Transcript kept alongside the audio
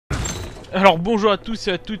Alors bonjour à tous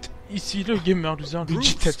et à toutes, ici le gamer loser du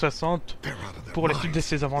JT60 pour la suite de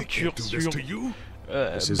ses aventures sur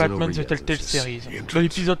Batman the TellTale Series. Dans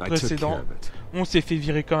l'épisode précédent, on s'est fait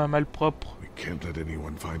virer comme un malpropre.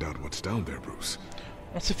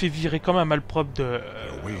 On s'est fait virer comme un malpropre de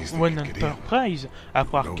One Enterprise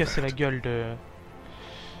après avoir cassé la gueule de...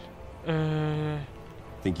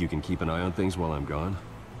 Think you can keep an eye on things while I'm gone?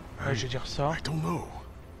 Ouais, je vais dire ça.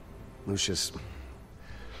 Lucius,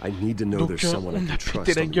 I need to know Donc there's someone I on can a trust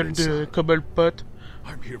pété la on the gueule de inside. Cobblepot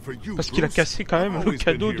parce qu'il a cassé quand même le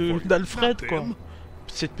cadeau d'Alfred, quoi.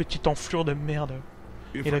 Cette petite enflure de merde.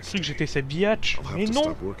 Il a cru que j'étais sa biatch, mais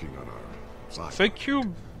non. Fuck you.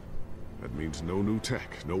 That means no new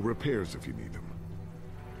tech, no repairs if you need them.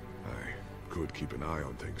 I could keep an eye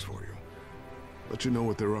on things for you. Let you know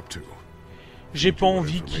what they're up to. J'ai pas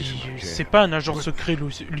envie qu'il... C'est pas un agent secret,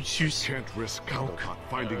 Lucius.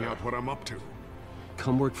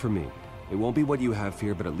 Come work for me. It won't be what you have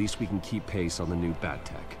here, but at least we can keep pace on the new bat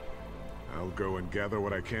tech. I'll go and gather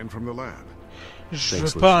what I can from the lab. Je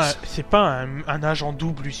veux pas... C'est pas un agent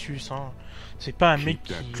double, Lucius, hein. C'est pas un mec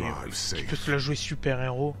qui peut se la jouer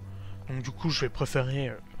super-héros. Donc du coup, je vais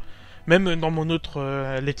préférer... Même dans mon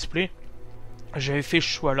autre let's play, j'avais fait ce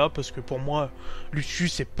choix-là parce que pour moi,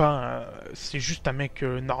 Lucius, c'est pas... C'est juste un mec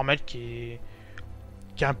normal qui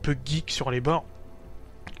est un peu geek sur les bords.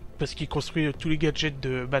 Parce qu'il construit tous les gadgets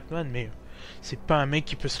de Batman, mais c'est pas un mec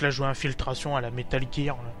qui peut se la jouer infiltration à la Metal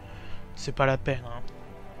Gear. C'est pas la peine, hein.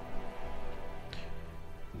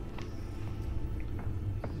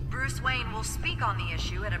 Bruce Wayne will speak on the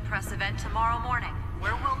issue at a press event tomorrow morning,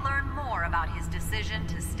 where we'll learn more about his decision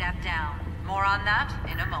to step down. More on that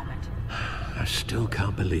in a moment. I still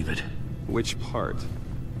can't believe it. Which part?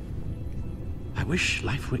 I wish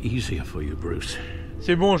life were easier for you, Bruce.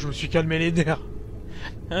 C'est bon, je me suis calmé les nerfs.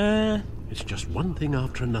 It's just one thing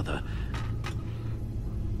after another.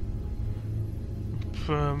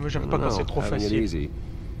 J'aime pas quand c'est trop facile.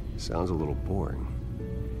 Sounds a little boring.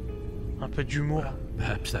 Un peu d'humour.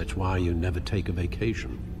 Perhaps that's why you never take a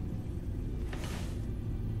vacation.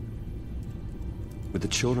 With the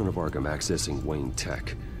children of Arkham accessing Wayne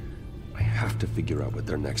Tech, I have to figure out what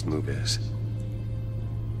their next move is.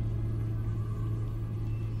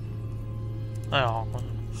 Alors...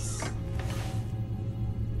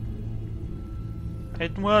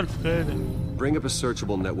 Aide-moi, Alfred. Bring up a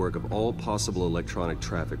searchable network of all possible electronic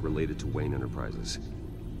traffic related to Wayne Enterprises.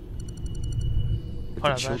 If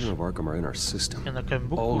the children of Arkham are in our system,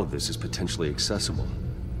 all of this is potentially accessible.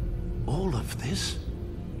 All of this?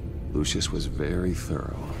 Lucius was very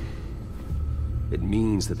thorough. It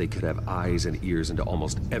means that they could have eyes and ears into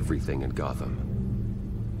almost everything in Gotham.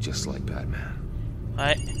 Just like Batman.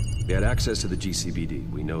 Ouais. They had access to the GCBD,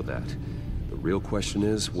 we know that. The real question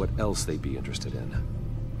is, what else they'd be interested in.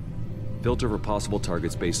 Filter for possible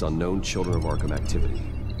targets based on known Children of Arkham activity.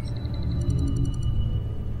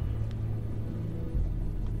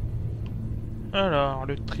 Alors,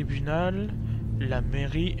 le tribunal, la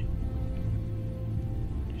mairie,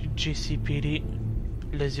 JCPD,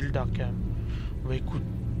 l'asile d'Arkham. On va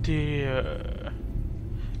écouter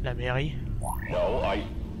la mairie. No,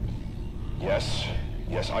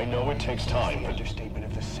 Yes, I know it takes time. Understatement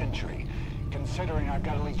of the century, considering I've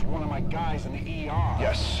got at least one of my guys in the ER.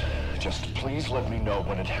 Yes, just please let me know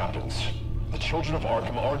when it happens. The children of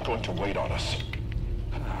Arkham aren't going to wait on us.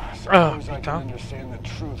 I suppose I can understand the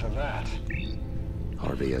truth of that.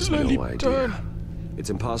 Harvey has no idea. It's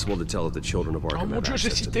impossible to tell if the children of Arkham have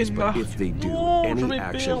access to this, but if they do, any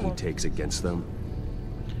action he takes against them,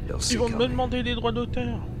 they'll see coming. Ils vont me demander des droits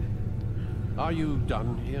d'auteur. Are you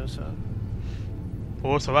done here, sir?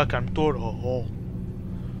 Oh, ça va, calme-toi, là. Oh.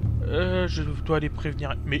 Je dois aller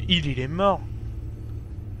prévenir... Mais il est mort.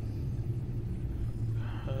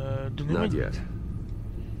 Donnez-moi...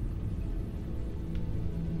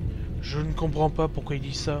 Je ne comprends pas pourquoi il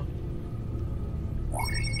dit ça.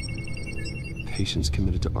 Patients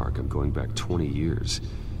committed to Arkham going back 20 years.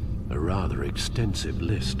 A rather extensive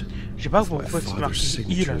list. Je sais pas pourquoi c'est marqué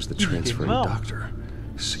il est mort.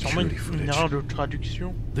 Sûrement une erreur de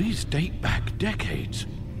traduction. These date back decades.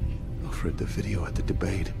 Alfred, the video at the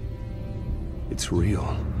debate. It's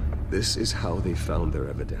real. This is how they found their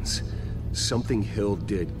evidence. Something Hill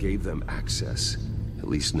did gave them access. At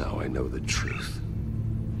least now I know the truth.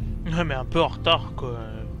 Ouais, mais un peu en retard, quoi.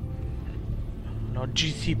 Alors,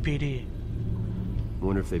 GCPD.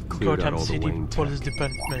 Wonder if they've cleared out all the Wayne Police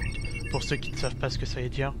Department. Pour ceux qui ne savent pas ce que ça veut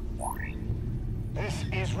dire. This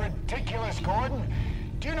is ridiculous, Gordon.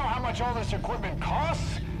 Do you know how much all this equipment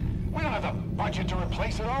costs? We don't have the budget to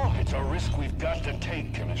replace it all. It's a risk we've got to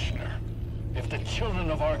take, Commissioner. If the children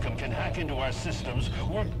of Arkham can hack into our systems,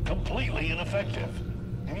 we're completely ineffective.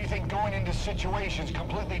 And you think going into situations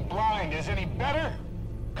completely blind is any better?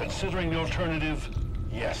 Considering the alternative,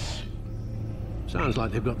 yes. Sounds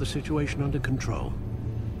like they've got the situation under control.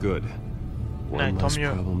 Good. One tant less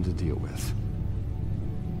mieux. problem to deal with.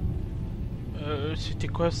 C'était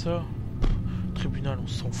quoi ça? Tribunal, on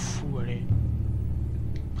s'en fout, allez.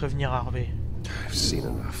 Prévenir Harvey. I've seen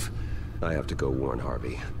enough. I have to go warn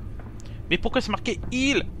Harvey. Mais pourquoi c'est marqué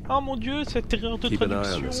il? Oh mon dieu, cette erreur de Keep an eye on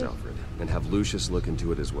this, traduction. Alfred, and have Lucius look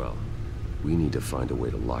into it as well. We need to find a way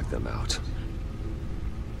to lock them out.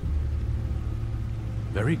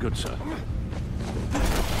 Very good, sir.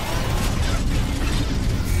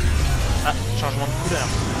 Ah, changement de couleur.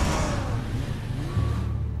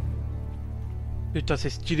 Putain, c'est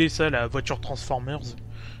stylé ça, la voiture Transformers.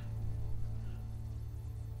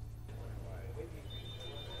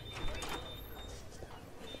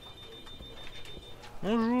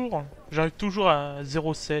 Bonjour, j'arrive toujours à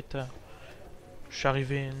 07. Je suis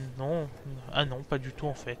arrivé... Non. Ah non, pas du tout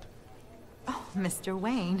en fait. Oh, Mr.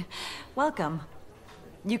 Wayne, welcome.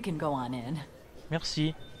 You can go on in.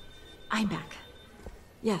 Merci. I'm back.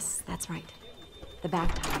 Yes, that's right. The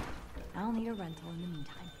back time. I'll need a rental in the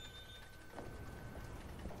meantime.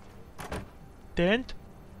 Dent?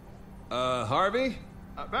 Harvey?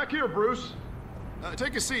 Back here, Bruce.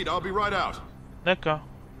 Take a seat, I'll be right out. D'accord.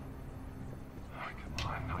 Oh,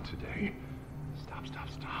 come on, not today. Stop, stop,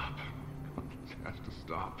 stop. It has to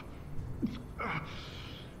stop.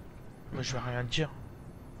 Mais je vais rien dire.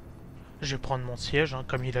 Je vais prendre mon siège, hein,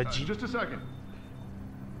 comme il a dit. Just a second.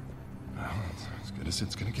 Well, it's as good as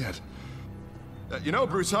it's gonna get. You know,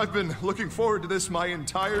 Bruce, I've been looking forward to this my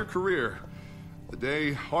entire career. The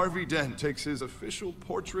day Harvey Dent takes his official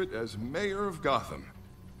portrait as mayor of Gotham.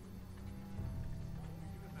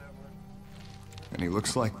 And he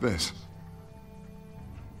looks like this.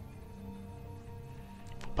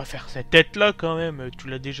 Faut pas faire cette tête là quand même, tu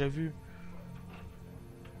l'as déjà vu.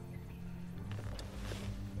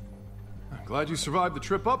 I'm glad you survived the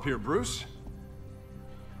trip up here, Bruce.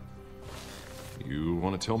 You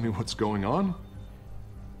want to tell me what's going on?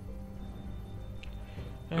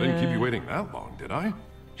 I didn't keep you waiting that long, did I?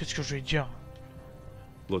 Qu'est-ce que je vais dire?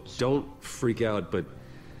 Look, don't freak out, but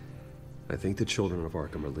I think the children of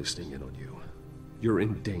Arkham are listening in on you. You're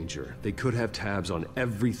in danger. They could have tabs on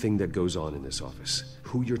everything that goes on in this office.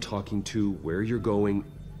 Who you're talking to, where you're going,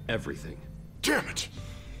 everything. Damn it!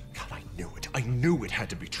 God, I knew it. I knew it had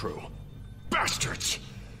to be true. Bastards!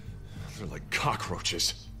 They're like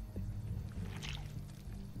cockroaches.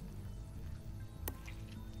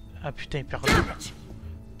 Ah putain, il perd, Damn it!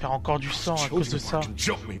 il perd encore du sang à cause de ça. Can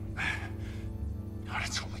jump me. God,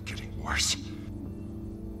 it's only getting worse.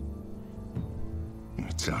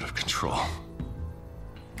 It's out of control.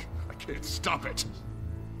 I can't stop it.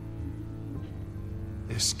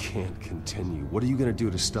 This can't continue. What are you gonna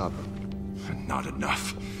do to stop him? Not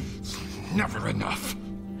enough. Never enough.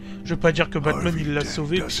 Je veux pas dire que Batman il l'a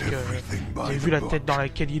sauvé puisque vous avez vu la tête dans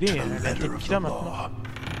laquelle il est, la tête qu'il a maintenant.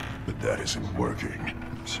 But that isn't working.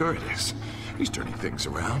 Sure it is. He's turning things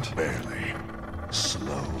around. Barely.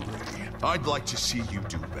 Slowly. I'd like to see you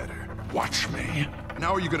do better. Watch me. And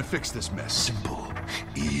how are you gonna fix this mess? Simple.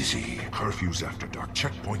 Easy. Curfews after dark.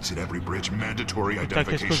 Checkpoints at every bridge. Mandatory Qu'est-ce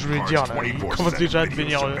que je identification voulais dire cards. là? Il 24/7 commence déjà à video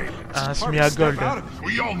devenir surveillance. un semi à gold.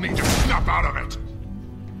 We all need to snap out of it.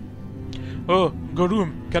 Oh,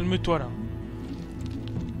 Gollum, calme-toi là.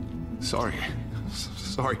 Sorry.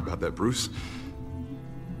 Sorry about that, Bruce.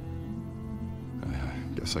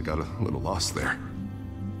 I guess I got a little lost there.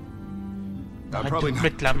 Arrête de te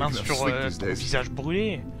mettre la main sur ton visage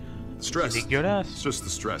brûlé. Stress. C'est dégueulasse. It's just the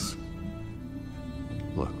stress.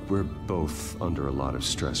 Look, we're both under a lot of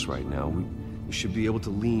stress right now. We should be able to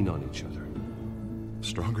lean on each other.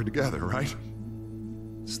 Stronger together, right?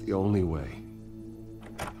 It's the only way.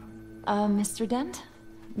 Mr. Dent?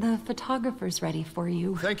 The photographer's ready for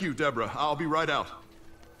you. Thank you, Deborah. I'll be right out.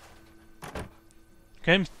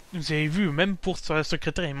 Quand même, vous avez vu, même pour sa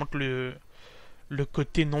secrétaire, il montre le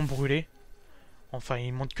côté non brûlé. Enfin,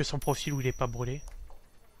 il montre que son profil où il est pas brûlé.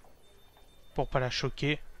 Pour pas la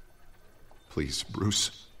choquer. Please,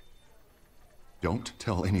 Bruce. Don't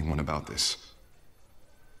tell anyone about this.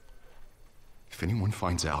 If anyone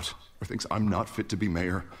finds out or thinks I'm not fit to be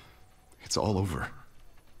mayor, it's all over.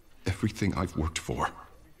 Everything I've worked for.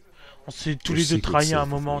 On s'est tous les deux trahis à un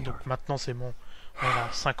moment, donc maintenant c'est bon. Voilà,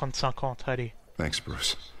 50-50, allez. Thanks,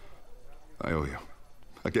 Bruce. I owe you.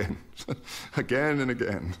 Again. Again and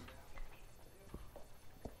again.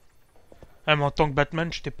 Ah, mais en tant que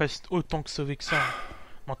Batman, je t'ai pas autant que sauvé que ça.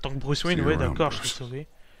 En tant que Bruce Wayne, ouais, d'accord, je t'ai sauvé.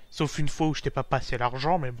 Sauf une fois où je t'ai pas passé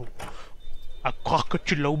l'argent, mais bon. À croire que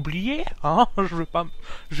tu l'as oublié, hein? Je vais pas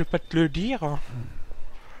te le dire.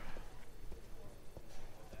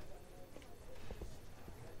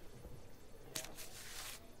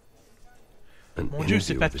 Mon Dieu,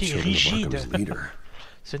 ce papier est rigide.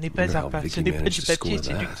 Ce n'est pas du papier,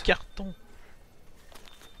 c'est du carton.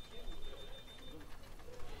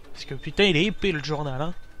 Parce que putain, il est épais le journal,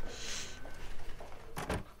 hein.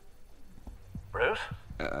 Bruce?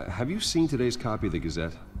 Have you seen today's copy of the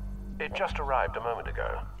Gazette? It just arrived a moment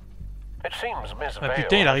ago. It seems Miss Ah Vale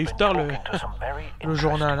putain, il arrive has been tard talking to some very le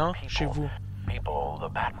journal, hein, interesting chez vous. People the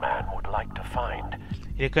Batman would like to find.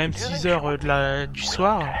 Il est quand même Do you 6 think she heures would du be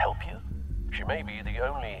soir. willing to help you? She may be the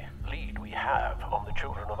only lead we have on the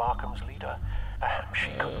Children of Arkham's leader. Perhaps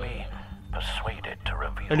she could be persuaded to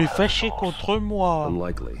reveal Elle est her fâchée source. contre moi.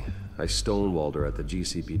 Unlikely. I stonewalled her at the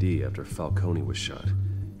GCPD after Falcone was shot.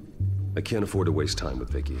 I can't afford to waste time with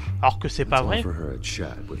Vicky. Alors que c'est pas Let's vrai. offer her a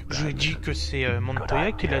chat with Je lui ai dit Batman. que c'est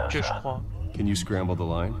Montoya qui l'a tué, je crois. Can you scramble the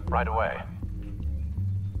line? Right away.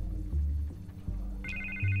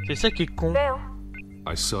 C'est ça qui est con.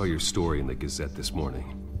 I saw your story in the Gazette this morning.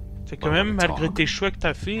 C'est quand même, malgré tes choix que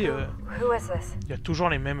t'as fait, Who is this? il y a toujours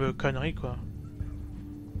les mêmes conneries, quoi.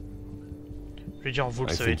 Je veux dire, vous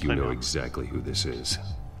le I savez think you très know bien. exactly who this is.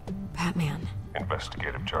 Batman.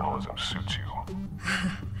 Investigative journalism suits you.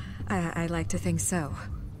 I like to think so.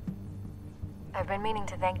 I've been meaning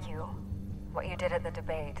to thank you. What you did at the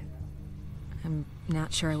debate. I'm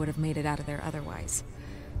not sure I would have made it out of there otherwise.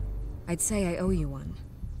 I'd say I owe you one.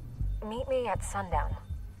 Meet me at sundown.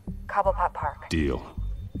 Cobblepot Park. Deal.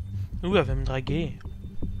 Ouh, elle va me draguer.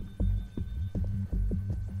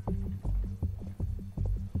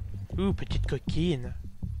 Ouh, petite coquine.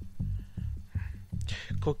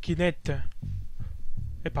 Coquinette.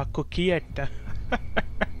 Et pas coquillette.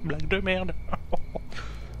 Blague de merde.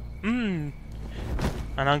 Elle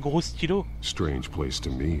a un gros stylo. Strange place to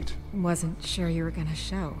meet. Wasn't sure you were gonna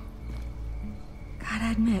show.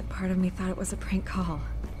 Gotta admit, part of me thought it was a prank call.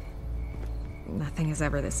 Nothing is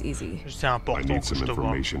ever this easy. C'est I important need que some je te vois.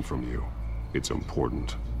 information from you. It's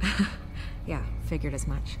important. Yeah, figured as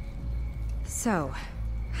much. So,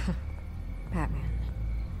 Batman.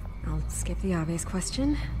 I'll skip the obvious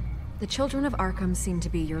question. The Children of Arkham seem to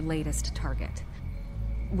be your latest target.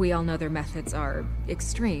 We all know their methods are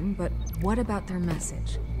extreme, but what about their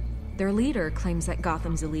message? Their leader claims that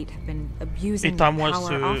Gotham's elite have been abusing their Éteins-moi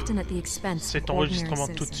power, often at the expense cet of ordinary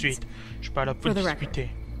enregistrement tout de citizens. suite. Je suis pas là pour For the record. discuter.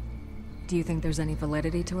 Do you think there's any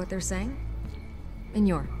validity to what they're saying? In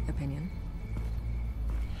your opinion?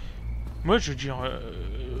 Moi, je veux dire...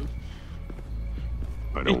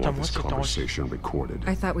 I don't want Éteins-moi this cet conversation recorded.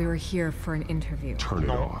 I thought we were here for an interview. Turn it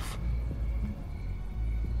No. off.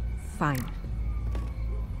 Fine.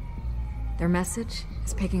 Their message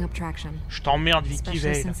is picking up traction, Je t'emmerde, Vicky especially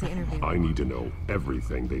Vale. since the interview. I need to know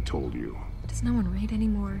everything they told you. Does no one read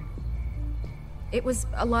anymore? It was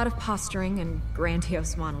a lot of posturing and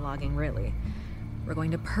grandiose monologuing, really. We're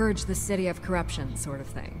going to purge the city of corruption, sort of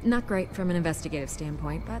thing. Not great from an investigative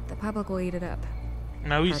standpoint, but the public will eat it up.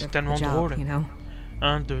 Ah oui, Part c'est of tellement the job, drôle. you know?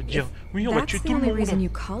 Hein, de dire, If oui, on va that's tuer the tout le only reason monde. you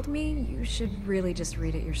called me, you should really just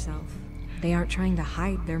read it yourself. They aren't trying to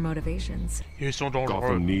hide their motivations. Ils sont dangereux.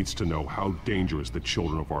 Gotham needs to know how dangerous the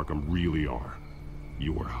Children of Arkham really are.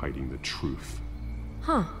 You are hiding the truth.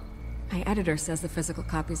 Huh. My editor says the physical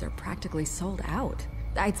copies are practically sold out.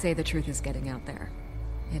 I'd say the truth is getting out there.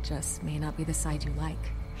 It just may not be the side you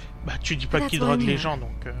like. Bah, tu dis pas That's qu'il why I'm drogue les here, gens,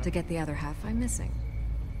 donc... to get the other half I'm missing.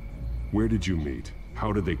 Where did you meet?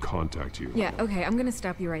 How did they contact you? Yeah, okay, I'm gonna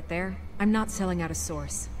stop you right there. I'm not selling out a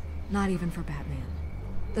source. Not even for Batman.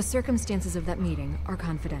 The circumstances of that meeting are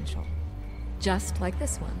confidential. Just like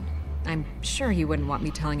this one. I'm sure you wouldn't want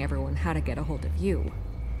me telling everyone how to get a hold of you.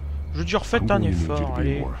 Je veux dire, faites un effort,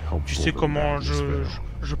 allez. Tu sais comment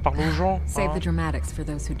je parle aux gens, Save hein. the dramatics for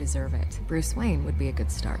those who deserve it. Bruce Wayne would be a good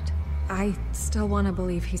start. I still want to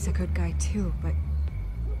believe he's a good guy too, but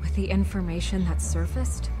with the information that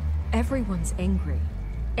surfaced, everyone's angry.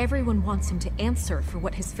 Everyone wants him to answer for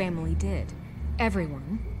what his family did.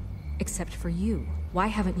 Everyone, except for you. Why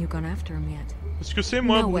haven't you gone after him yet? Parce que c'est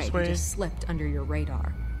moi, No way Bruce he Wayne. just slipped under your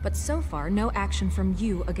radar. But so far, no action from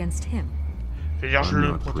you against him. Je veux dire, je I'm le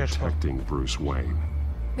not protège pas. protecting Bruce Wayne.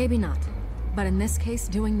 Maybe not. But in this case,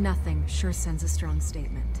 doing nothing sure sends a strong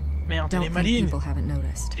statement. Merde, elle est Don't think maligne. people haven't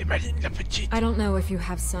noticed. Elle est maligne, la petite. I don't know if you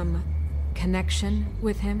have some connection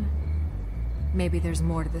with him. Maybe there's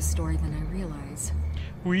more to this story than I realize.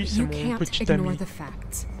 Oui, c'est You mon can't petit ignore ami. the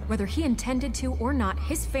facts. Whether he intended to or not,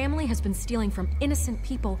 his family has been stealing from innocent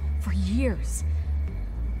people for years.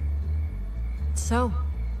 So,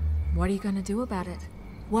 what are you gonna do about it?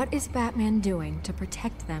 What is Batman doing to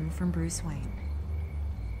protect them from Bruce Wayne?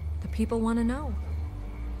 The people want to know.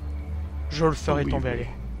 Je le ferai tomber, allez.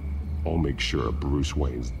 I'll make sure Bruce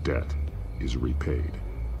Wayne's debt is repaid.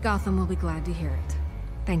 Gotham will be glad to hear it.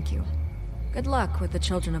 Thank you. Good luck with the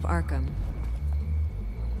children of Arkham.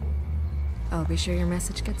 I'll be sure your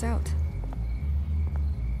message gets out.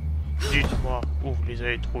 Dites-moi où vous les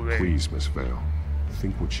avez trouvés. Please, Miss Vale,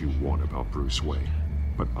 think what you want about Bruce Wayne.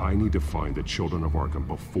 But I need to find the children of Arkham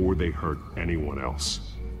before they hurt anyone else.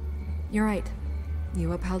 You're right.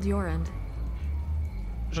 You upheld your end.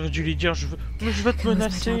 J'aurais dû lui dire, je veux te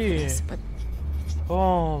menacer.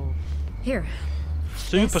 Oh. Here.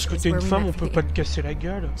 C'est parce que t'es une femme, on peut pas te casser la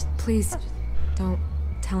gueule. Please, don't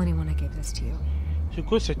tell anyone I gave this to you. C'est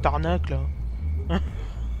quoi cette arnaque là? Hein?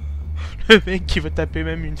 Le mec qui veut taper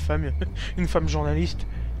même une femme journaliste.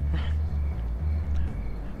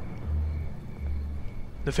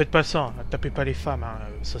 Ne faites pas ça, hein. Tapez pas les femmes, hein.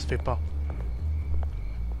 Ça se fait pas.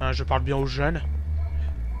 Hein, je parle bien aux jeunes.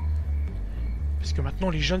 Parce que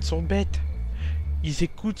maintenant les jeunes sont bêtes. Ils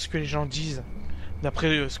écoutent ce que les gens disent.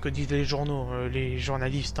 D'après ce que disent les journaux, les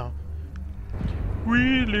journalistes. Hein.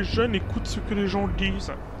 Oui, les jeunes écoutent ce que les gens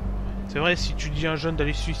disent. C'est vrai, si tu dis à un jeune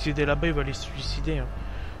d'aller se suicider là-bas, il va aller se suicider. Hein.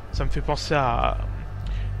 Ça me fait penser à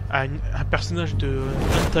un personnage de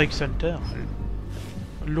Hunter x Hunter.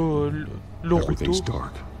 L'Oruto.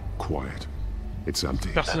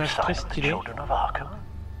 Personnage très stylé.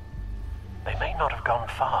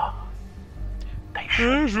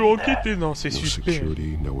 Je veux enquêter, non, c'est suspect.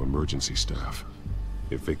 Security, no emergency staff.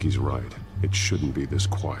 If Vicky's right, it shouldn't be this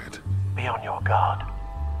quiet. Be on your guard.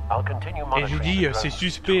 I'll continue Et je dis, c'est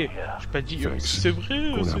suspect. J'ai pas dit, c'est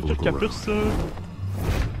vrai, ça veut dire qu'il y a personne.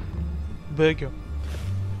 Bug.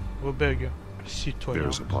 Oh, bug. Citoyen.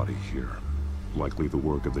 There's a body here. Likely the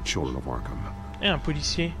work of the children of Arkham. Et un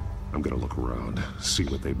policier. I'm gonna look around, see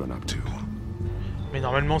what they've been up to. Mais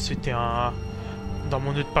normalement, c'était un... Dans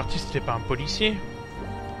mon autre partie, c'était pas un policier.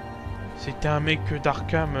 C'était un mec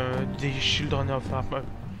d'Arkham, des Children of Arkham.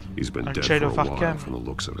 He's been dead for a while from the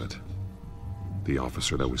looks of it. The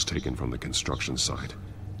officer that was taken from the construction site,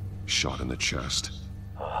 shot in the chest.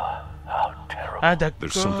 Ah d'accord.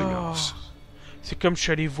 There's something else. C'est comme je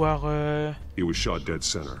suis allé voir. He was shot dead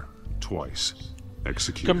center, twice.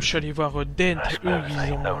 Executed. Comme je suis allé voir Dent, eux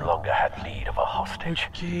ils ont. No longer had need of a hostage.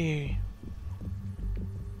 Ok.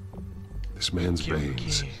 This man's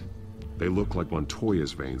veins. They look like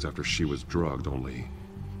Montoya's veins after she was drugged, only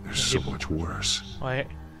they're so much worse. Ouais.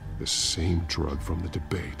 The same drug from the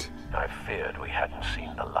debate. I feared we hadn't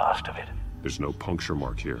seen the last of it. There's no puncture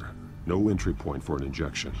mark here. No entry point for an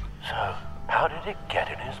injection. So, how did it get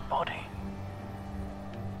in his body?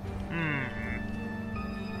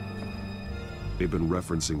 They've been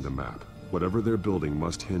referencing the map. Whatever they're building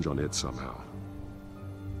must hinge on it somehow.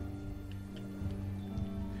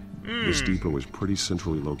 This depot is pretty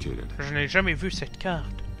centrally located. Je n'ai jamais vu cette carte.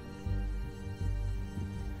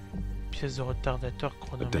 Pièce de retardateur A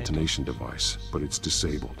chronomètre. detonation device, but it's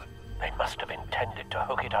disabled. They must have intended to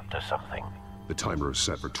hook it up to something. The timer is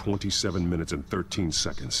set for 27 minutes and 13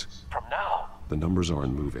 seconds. From now? The numbers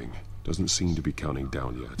aren't moving. Doesn't seem to be counting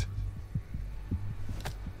down yet.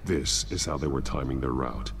 This is how they were timing their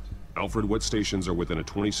route. Alfred, what stations are within a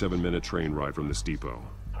 27-minute train ride from this depot?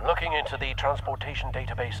 Looking into the transportation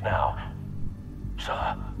database now.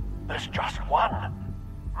 Sir, there's just one.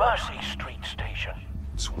 Mercy Street Station.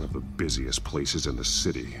 It's one of the busiest places in the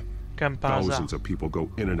city. Comme par hasard. Thousands of people go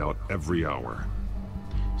in and out every hour.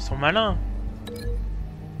 Ils sont malins.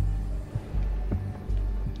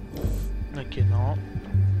 Ok, non.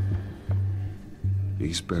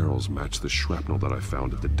 These barrels match the shrapnel that I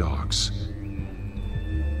found at the docks.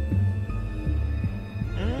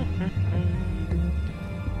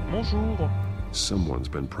 Bonjour. Someone's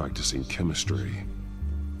been practicing chemistry.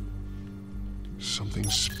 Something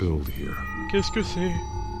spilled here. Qu'est-ce que c'est?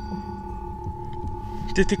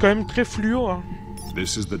 T'étais quand même très fluo, hein.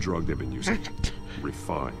 This is the drug they've been using.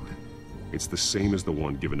 Refined. It's the same as the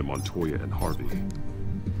one given to Montoya and Harvey.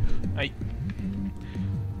 Aïe.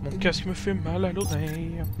 Mon casque me fait mal à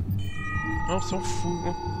l'oreille. On s'en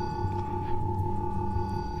fout.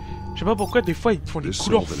 Je sais pas pourquoi des fois ils font des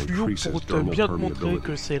couleurs fluo pour bien te montrer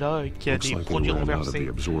que c'est là et qu'il y a des produits renversés.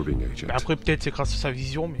 Mais après peut-être c'est grâce à sa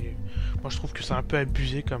vision, mais moi je trouve que c'est un peu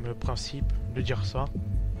abusé comme principe de dire ça.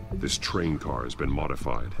 This train car has been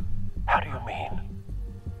modified. How do you mean?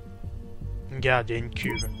 Regarde, il y a une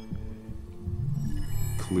cuve.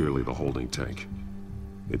 Clearly the holding tank.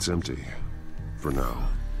 It's empty. For now.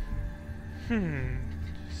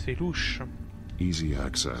 C'est louche. Easy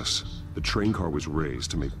access. The train car was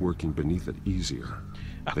raised to make working beneath it easier.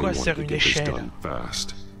 À quoi sert une échelle?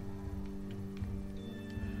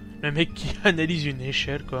 Le mec qui analyse une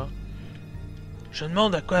échelle, quoi. Je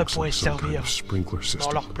demande à quoi elle pourrait servir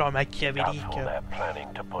dans leur plan machiavélique.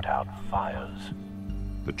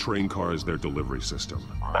 The train car is their delivery system.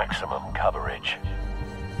 Maximum coverage.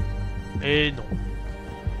 Et non.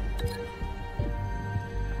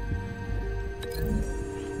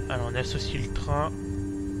 Alors on associe le train.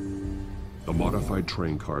 The modified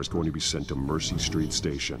train car is going to be sent to Mercy Street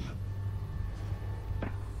Station.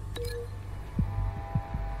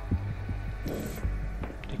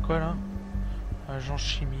 C'est quoi là? Agent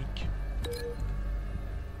chimique.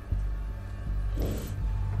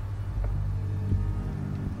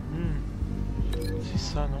 C'est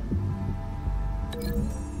ça, non?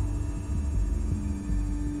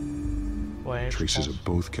 Ouais, Traces of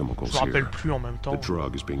both chemicals je me rappelle here. plus en même temps. The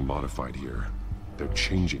drug is being modified here. They're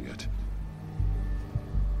changing it.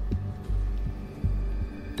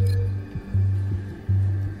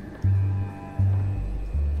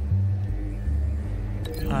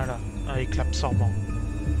 Voilà, avec l'absorbant.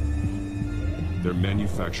 They're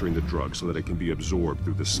manufacturing the drug so that it can be absorbed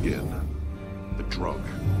through the skin. The drug.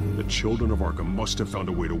 The children of Arkham must have found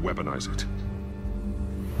a way to weaponize it.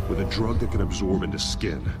 With a drug that can absorb into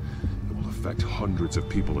skin, it will affect hundreds of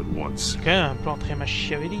people at once. C'est quand même un plan très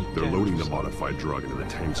machiavélique. They're loading the modified drug into the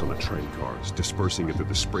tanks on the train cars, dispersing it through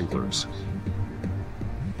the sprinklers.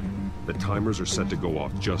 The timers are set to go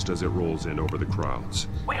off just as it rolls in over the crowds.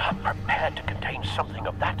 We are prepared to contain something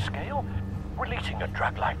of that scale? Releasing a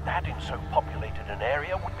drug like that in so populated an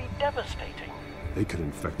area would be devastating. They could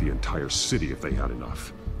infect the entire city if they had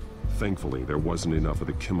enough. Thankfully, there wasn't enough of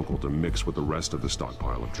the chemical to mix with the rest of the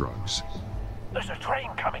stockpile of drugs. There's a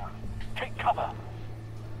train coming. Take cover.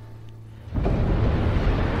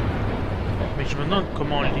 Mais je me demande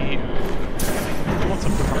comment ça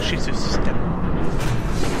peut marcher ce système.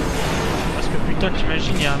 Parce que putain,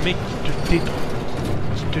 t'imagines, il y a un mec qui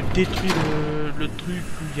te détruit le truc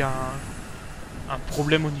où il y a un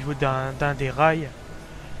problème au niveau d'un des rails.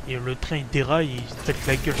 Et le train il déraille et il se pète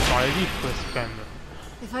la gueule sur la vitre, quoi. C'est quand même...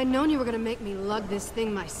 If I'd known you were gonna make me lug this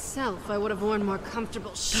thing myself, I would have worn more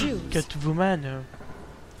comfortable shoes. Catwoman.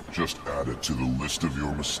 Just add it to the list of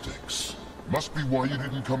your mistakes. Must be why you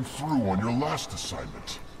didn't come through on your last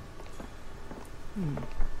assignment.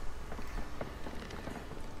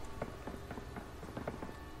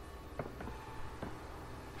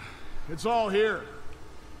 It's all here.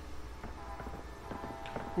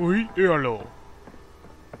 Oui, et alors?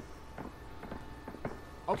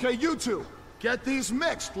 Okay, you two, get these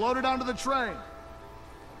mixed, loaded onto the train.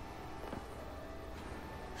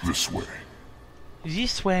 This way.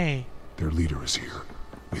 This way. Their leader is here,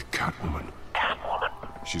 with Catwoman. Catwoman?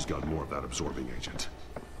 She's got more of that absorbing agent.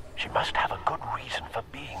 She must have a good reason for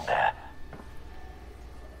being there.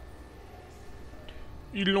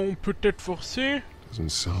 Ils l'ont peut-être forcé.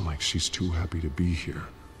 Doesn't sound like she's too happy to be here.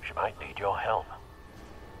 She might need your help.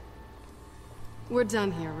 We're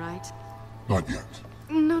done here, right? Not yet.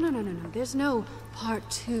 No. There's no part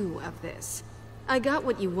 2 of this. I got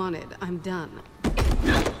what you wanted. I'm done.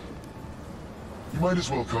 You might as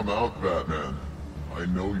well come out, Batman. I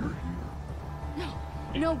know you're here.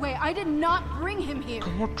 No way. I did not bring him here.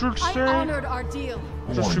 Comment tu le I sais? honored our deal.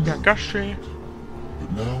 Je suis bien caché.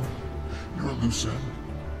 But now, you're a loose end.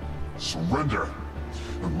 Surrender.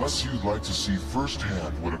 Unless you'd like to see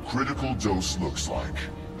firsthand what a critical dose looks like.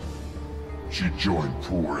 She joined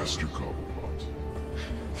poor Esther Cobblepot.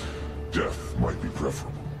 Death might be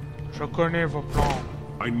preferable. Je connais vos plans.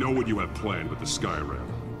 I know what you have planned with the Skyrim.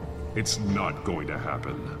 It's not going to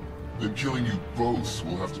happen. Then killing you both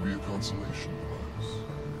will have to be a consolation prize.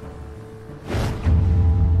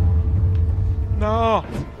 Non,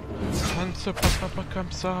 ça ne se passera pas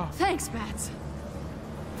comme ça. Thanks, Bats.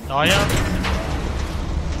 De rien.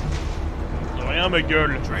 De rien, ma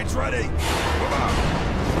gueule. Train's ready.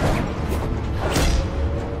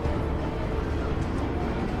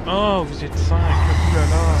 Oh, vous êtes 5.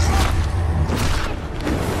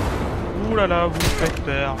 Oulala, vous me faites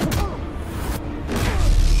peur.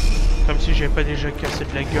 Comme si j'avais pas déjà cassé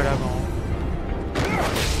de la gueule avant.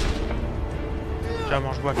 Tiens,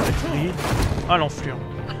 mange-moi avec cette grille. Ah, l'enflure.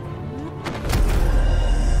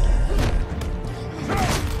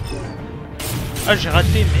 Ah, j'ai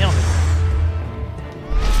raté, merde.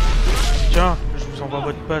 Tiens, je vous envoie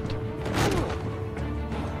votre pote.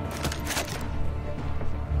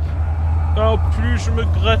 Oh, plus je me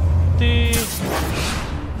grattais.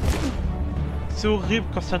 C'est horrible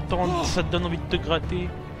quand ça te donne envie de te gratter.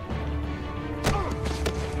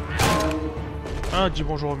 Ah, dis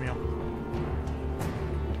bonjour au mur.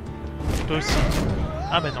 Toi aussi.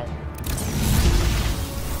 Ah bah non.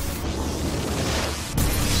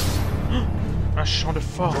 Un chant de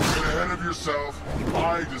force. Don't get ahead of yourself.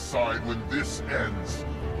 I decide when this ends.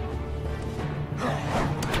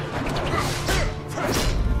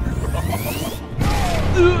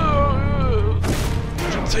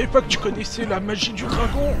 Je ne savais pas que tu connaissais la magie du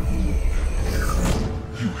dragon.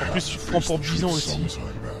 En plus, tu te prends pour bison aussi.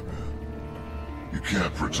 You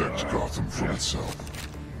can't protect Gotham from itself.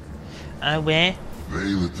 Ah ouais?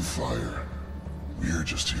 They lit the fire. We're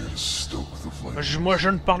just here to stoke the flame. Moi, je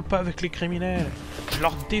ne parle pas avec les criminels. Je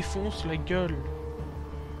leur défonce la gueule.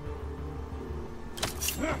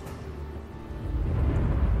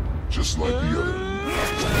 Just like the other.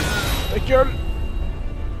 La gueule.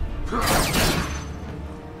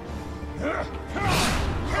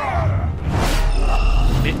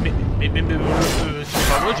 Mais c'est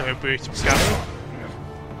pas moi, j'avais pas sur carré.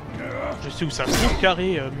 Je sais où ça se trouve,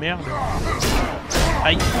 carré, merde.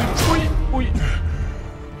 Aïe, oui.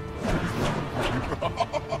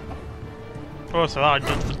 Oh, ça va, arrête de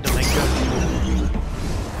te foutre de ma gueule.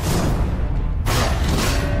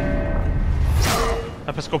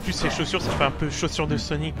 Ah, parce qu'en plus, ces chaussures, ça fait un peu chaussures de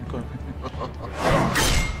Sonic, quoi.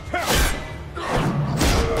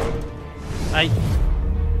 Aïe.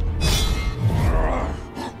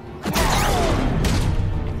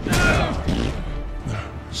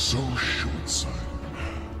 So short-sighted.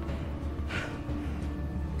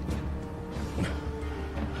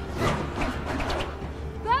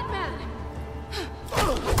 Batman!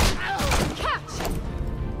 Catch!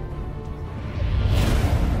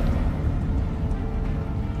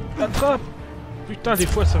 Attrape! Putain, des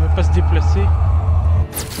fois, ça va pas se déplacer.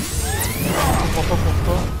 Je comprends pas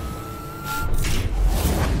pourquoi.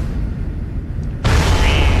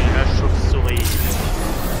 Oui, la chauve-souris.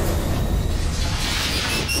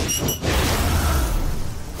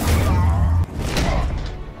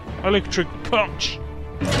 Electric punch.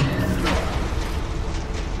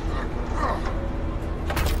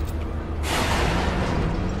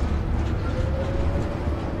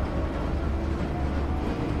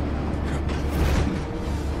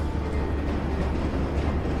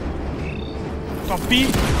 Tant pis.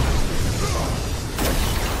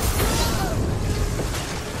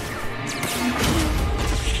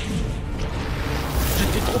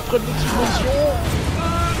 J'étais trop près de l'explosion.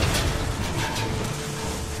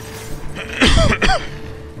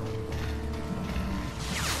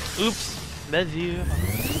 Oups, bavure.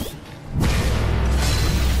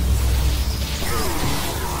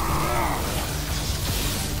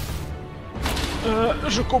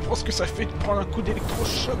 Je comprends ce que ça fait de prendre un coup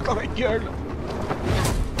d'électrochoc dans la gueule.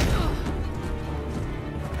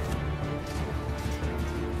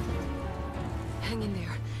 Hang in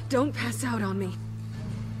there. Don't pass out on me.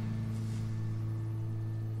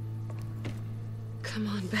 Come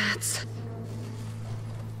on, Bats.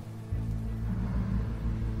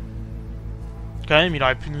 Quand même, il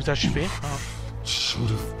aurait pu nous achever. Hein. Should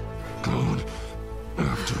have gone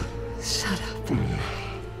after. Shut up.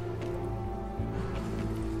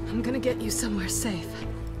 I'm gonna get you somewhere safe.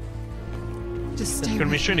 Just Parce stay que le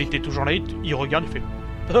with méchant, il me. était toujours là, il regarde, il fait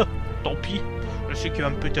ah, tant pis. Je sais qu'il va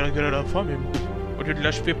me péter la gueule à la fin, mais bon, au lieu de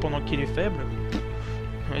l'achever pendant qu'il est faible,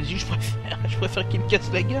 vas-y, je préfère qu'il me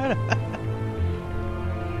casse la gueule.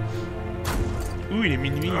 Ouh, il est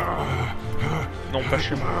minuit. Non, pas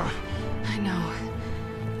chez moi. I know.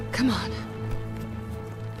 Come on.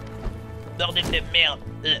 Bordel de merde.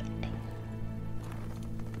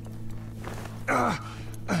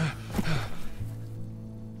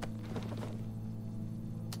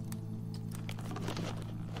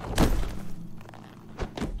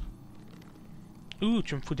 Ouh,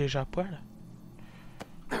 tu me fous déjà à poil.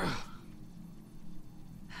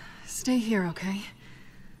 Stay here, okay?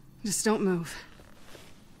 Just don't move.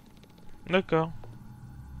 D'accord.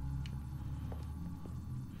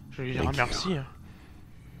 Je lui dirai merci.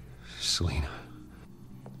 Selena.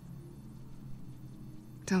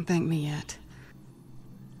 Don't thank me yet.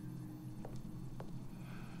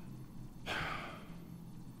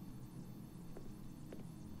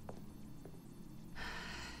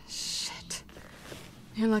 Shit.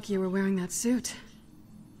 You're lucky you were wearing that suit.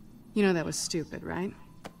 You know that was stupid, right?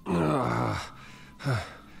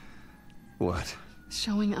 What?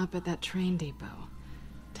 Showing up at that train depot.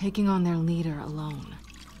 Taking on their leader alone.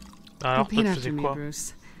 Alors, toi, Repeat tu after faisais me, quoi?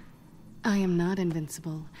 Bruce. I am not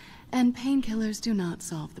invincible, and painkillers do not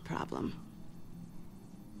solve the problem.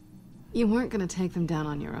 You weren't gonna take them down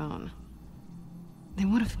on your own. They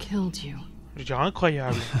would have killed you. Je dirais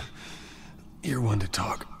incroyable. You're one to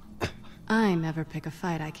talk. I never pick a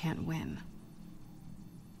fight I can't win.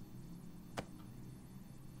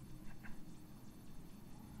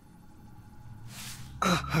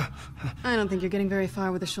 I don't think you're getting very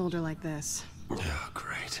far with a shoulder like this. Yeah,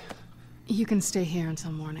 great. You can stay here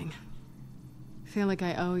until morning. Feel like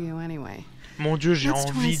I owe you anyway. Mon Dieu, j'ai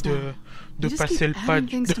envie de passer le pas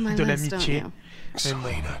de l'amitié.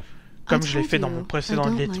 Comme je l'ai fait dans mon précédent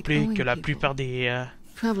let's play, que la plupart des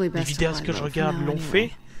vidéastes que je regarde l'ont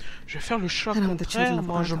fait, je vais faire le choix contraire,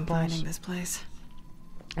 moi je pense.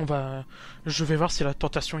 Je vais voir si la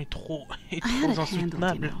tentation est trop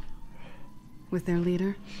insoutenable. With their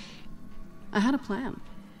leader, I had a plan.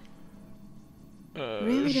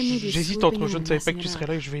 J'hésite entre je ne savais pas que tu serais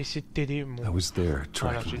là et je vais essayer de t'aider. I was there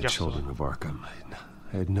tracking the children of Arkham.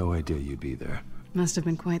 I had no idea you'd be there. Must have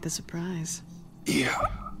been quite the surprise. Yeah,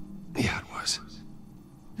 it was.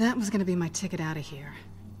 That was gonna be my ticket out of here.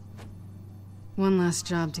 One last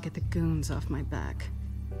job to get the goons off my back.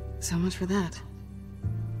 So much for that.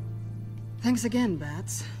 Thanks again,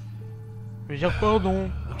 Bats. Je veux dire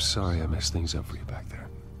pardon. I'm sorry I messed things up for you back there.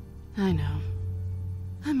 I know.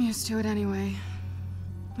 I'm used to it anyway.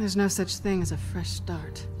 There's no such thing as a fresh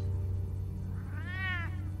start.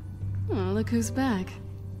 Oh, look who's back.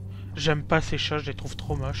 J'aime pas ces chats, je les trouve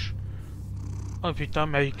trop moches. Oh putain,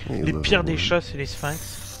 mais avec les pires des chats, c'est les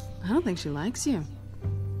sphinx. I don't think she likes you.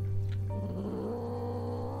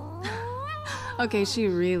 Okay, she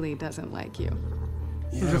really doesn't like you.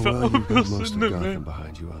 Yeah, well, you've got most of Gotham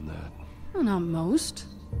behind you on that. Well, not most.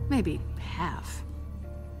 Maybe half.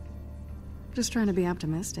 Just trying to be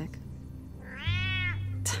optimistic.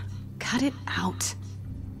 Cut it out.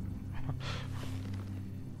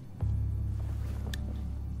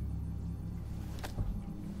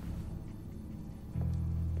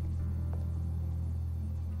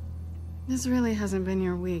 This really hasn't been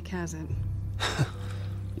your week, has it?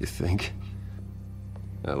 You think?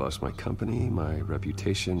 I lost my company, my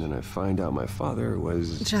reputation, and I find out my father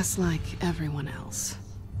was... Just like everyone else.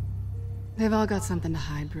 They've all got something to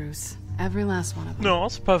hide, Bruce. Every last one of them. Non,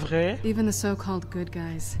 c'est pas vrai. Even the so-called good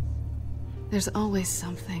guys. There's always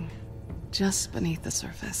something just beneath the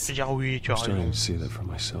surface. Je veux dire, oui, tu as I'm starting raison. to see that for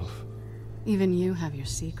myself. Even you have your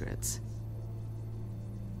secrets.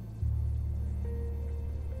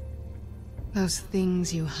 Those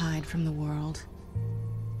things you hide from the world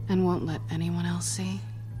and won't let anyone else see.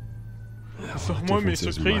 Sur moi, mes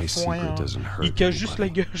secrets, ils font rien. Ils cachent juste la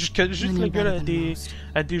gueule. Je cache juste la gueule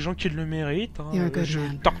à des gens qui le méritent. Hein. Je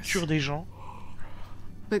torture des gens.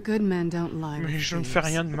 But good men don't lie. Mais je ne fais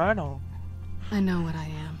rien de mal. Hein. I know what I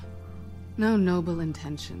am. No noble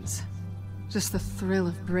intentions. Just the thrill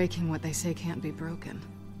of breaking what they say can't be broken.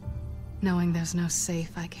 Knowing there's no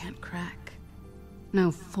safe I can't crack. No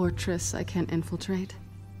fortress I can't infiltrate.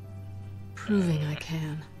 Proving I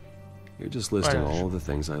can. You're just listing all the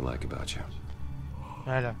things I like about you.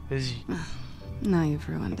 Voilà, vas-y. Now you've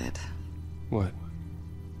ruined it. What?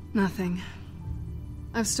 Nothing.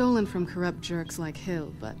 I've stolen from corrupt jerks like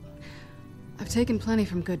Hill, but I've taken plenty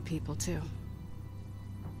from good people, too.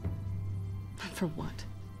 For what?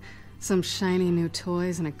 Some shiny new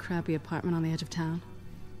toys and a crappy apartment on the edge of town?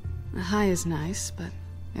 The high is nice, but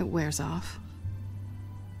it wears off.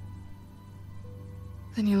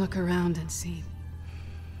 Then you look around and see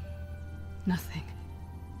nothing.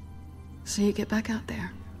 So you get back out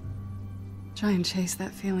there. Try and chase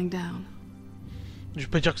that feeling down. Je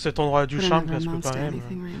peux dire que cet endroit a du charme parce que quand même.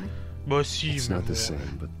 Bah si, It's not the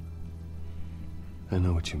same, but I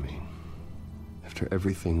know what you mean. After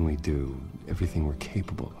everything we do, everything we're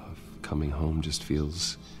capable of, coming home just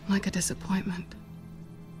feels like a disappointment.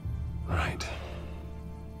 Right.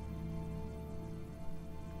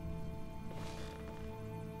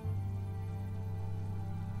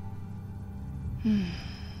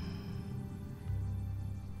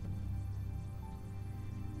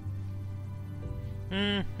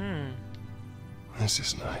 This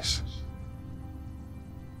is nice.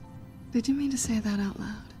 Did you mean to say that out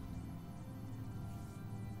loud?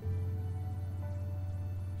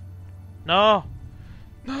 Non!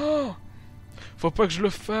 Non! Faut pas que je le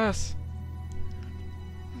fasse!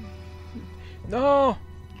 Non!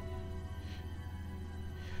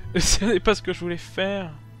 Ce n'est pas ce que je voulais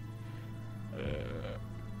faire.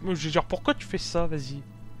 Je veux dire, pourquoi tu fais ça? Vas-y.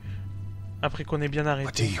 Après qu'on ait bien arrêté.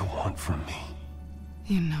 What do you want from me?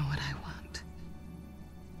 You know what I want.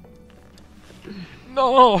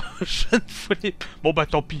 Non! Je ne voulais... Bon bah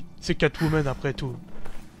tant pis. C'est Catwoman après tout.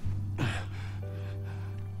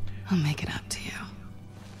 I'll make it up to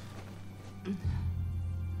you.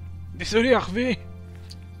 Désolé Harvey.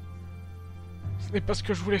 Ce n'est pas ce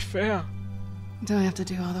que je voulais faire. Do I have to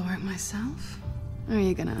do all the work myself? Or are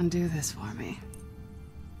you gonna undo this for me?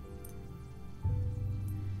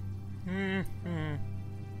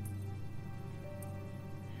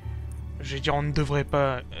 Je vais dire, on ne devrait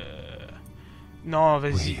pas... Non,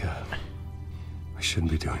 vas-y. I shouldn't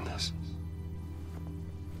be doing this.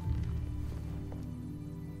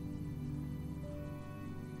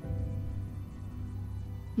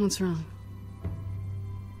 What's wrong?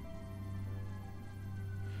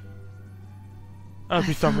 Ah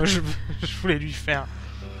putain, moi je voulais lui faire.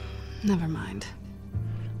 Never mind.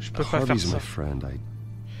 Je peux pas faire Harvey's ça. my friend.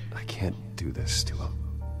 I can't do this to him.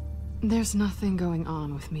 There's nothing going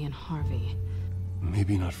on with me and Harvey.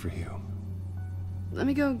 Maybe not for you. Let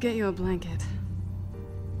me go get you a blanket.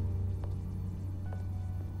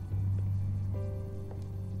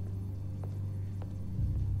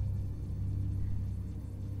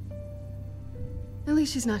 At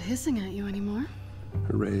least she's not hissing at you anymore.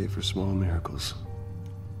 Hooray for small miracles.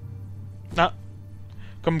 Ah,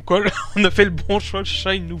 comme quoi, on a fait le bon choix, le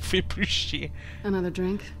chat il nous fait plus chier. Another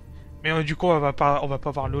drink? Mais du coup, on va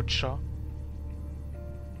pas voir l'autre chat.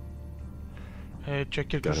 Tu as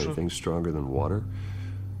quelque Got chose? anything stronger than water?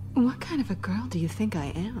 What kind of a girl do you think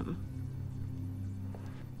I am?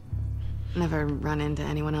 Never run into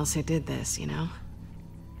anyone else who did this, you know?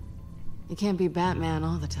 You can't be Batman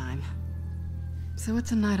all the time. So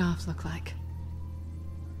what's a night off look like?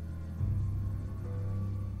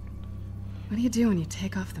 What do you do when you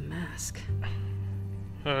take off the mask?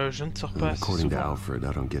 Je ne sors pas assez According to souvent. Alfred,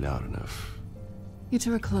 I don't get out enough. You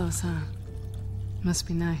two are close, huh? Must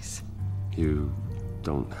be nice. You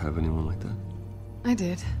don't have anyone like that? I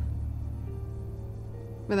did.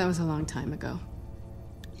 But that was a long time ago.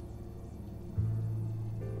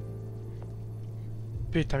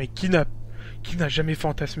 Putain, mais qui n'a jamais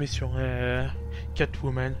fantasmé sur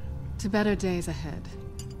Catwoman? To better days ahead.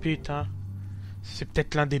 Putain, c'est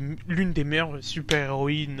peut-être l'une des meilleures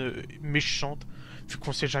super-héroïnes méchantes, vu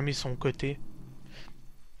qu'on sait jamais son côté.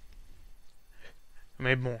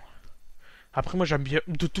 Mais bon. Après, moi j'aime bien.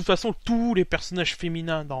 De toute façon, tous les personnages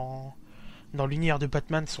féminins dans l'univers de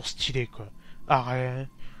Batman sont stylés, quoi. Alors,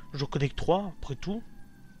 je connais que 3, après tout.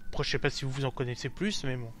 Après, je sais pas si vous en connaissez plus,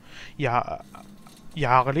 mais bon. Il y a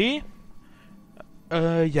Harley,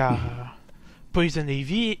 il y a Poison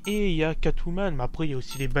Ivy et il y a Catwoman. Mais après, il y a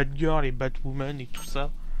aussi les Batgirls, les Batwoman et tout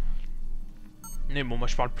ça. Mais bon, moi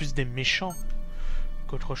je parle plus des méchants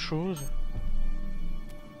qu'autre chose.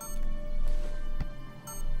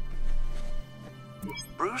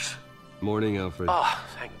 Bruce? Morning, Alfred. Oh,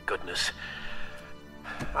 thank goodness.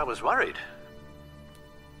 I was worried.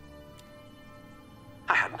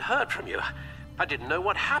 I hadn't heard from you. I didn't know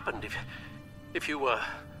what happened. If you were...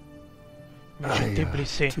 J'étais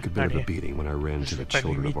blessé. Took a bit of a beating when I ran to the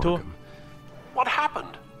children of Arkham. What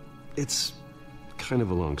happened? It's kind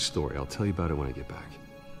of a long story. I'll tell you about it when I get back.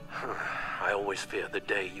 I always fear the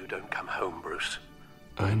day you don't come home, Bruce.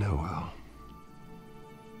 I know, Al.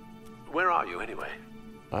 Where are you, anyway?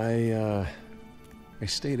 I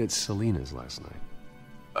stayed at Selena's last night.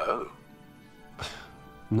 Oh.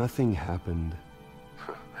 Nothing happened.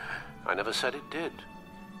 I never said it did.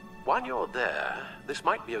 While you're there, this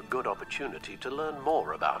might be a good opportunity to learn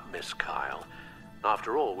more about Miss Kyle.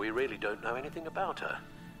 After all, we really don't know anything about her.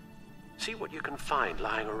 See what you can find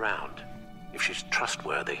lying around. If she's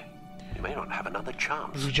trustworthy, you may not have another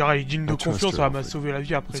chance. Je dirais, elle est digne de confiance, ça m'a sauvé la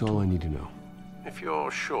vie après tout. That's all I need to know. If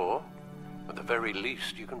you're sure, at the very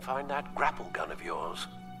least, you can find that grapple gun of yours.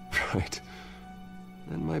 Right.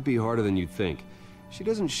 That might be harder than you'd think. She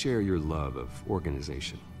doesn't share your love of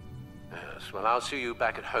organization. Yes, well, I'll see you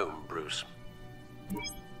back at home, Bruce.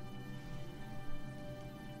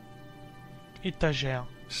 Étagère.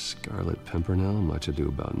 Scarlet Pimpernel, much ado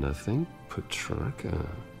about nothing. Petrarca.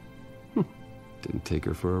 Didn't take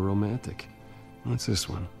her for a romantic. What's this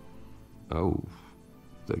one? Oh,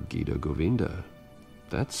 the Gita Govinda.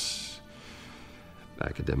 That's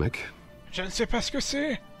academic. Je ne sais pas ce que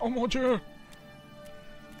c'est. Oh mon Dieu.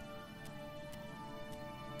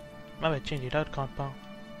 Ah bah tiens, il est là, le campin.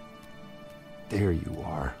 There you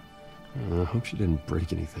are. I hope she didn't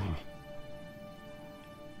break anything.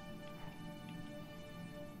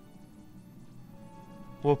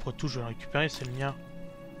 Oh, après tout, je vais le récupérer, c'est le mien.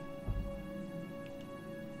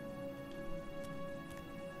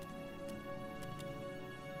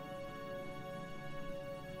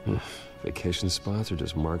 Vacation spots are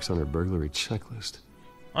just marks on her burglary checklist.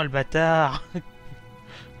 Oh le bâtard.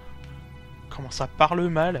 Comment ça parle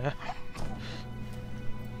mal, hein.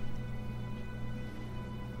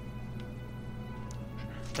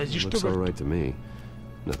 Vas-y, je te Looks all vole. right to me.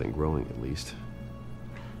 Nothing growing, at least.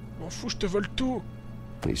 M'en fous, je te vole tout.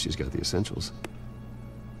 At least she's got the essentials.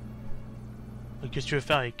 Qu'est-ce que tu veux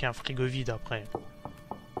faire avec un frigo vide après?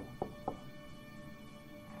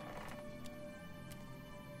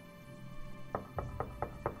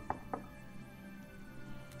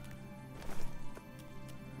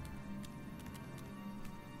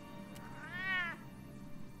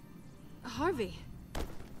 Harvey.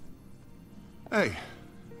 Hey,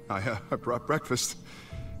 I brought breakfast.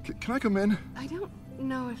 Can I come in? I don't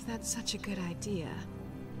know if that's such a good idea.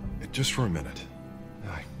 Just for a minute.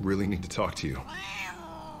 I really need to talk to you.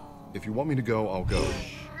 If you want me to go, I'll go.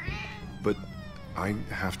 But I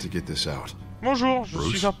have to get this out. Bonjour, je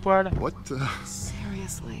suis un poil. What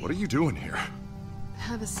Seriously. What are you doing here?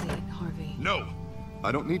 Have a seat, Harvey. No!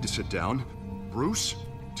 I don't need to sit down. Bruce,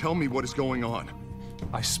 tell me what is going on.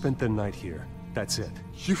 I spent the night here. That's it.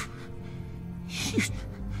 You...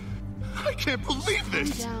 I can't believe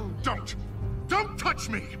this! Calm down. Don't touch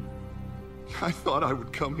me! I thought I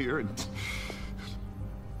would come here and...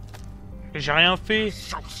 J'ai rien fait.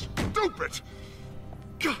 So stupid!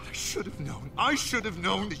 God, I should have known. I should have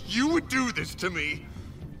known that you would do this to me.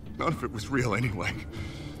 None of it was real anyway.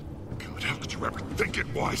 God, how could you ever think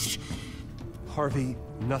it was? Harvey,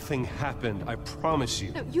 nothing happened. I promise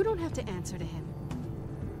you. No, you don't have to answer to him.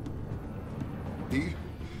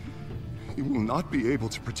 He will not be able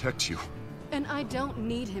to protect you. And I don't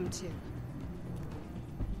need him to.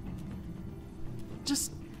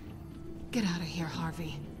 Just get out of here,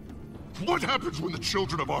 Harvey. What happens when the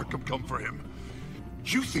children of Arkham come for him?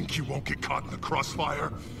 You think you won't get caught in the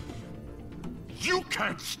crossfire? You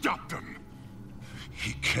can't stop them.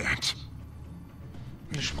 He can't.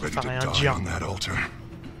 He's ready to die on that altar.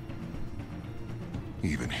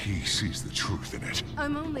 Even he sees the truth in it.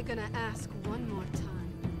 I'm only gonna ask one more time.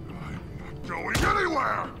 I'm not going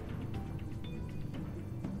anywhere!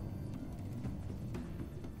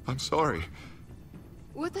 I'm sorry.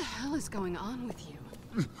 What the hell is going on with you?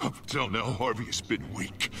 Up till now, Harvey has been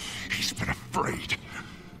weak. He's been afraid.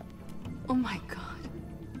 Oh my god.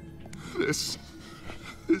 This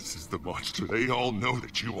is the monster they all know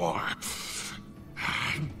that you are.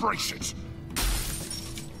 Embrace it.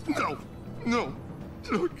 No.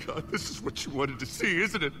 Oh God, this is what you wanted to see,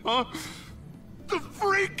 isn't it, huh? The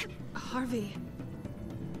freak! Harvey.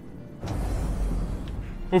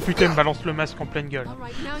 Oh putain, me balance le masque en pleine gueule. All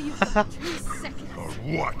right, now you've got 2 seconds. Or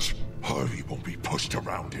what? Harvey won't be pushed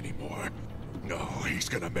around anymore. No, he's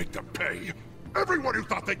gonna make them pay. Everyone who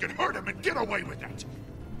thought they could hurt him and get away with it.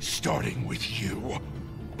 Starting with you.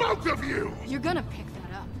 Both of you! You're gonna pick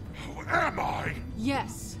that up. Who am I?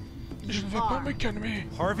 Yes. Je ne vais pas me calmer.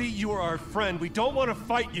 Harvey, you are our friend. We don't want to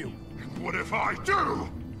fight you. What if I do?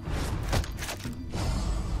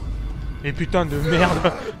 Mais putain de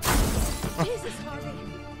merde. Jesus, Harvey.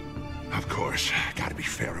 Of course, gotta be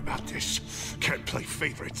fair about this. Can't play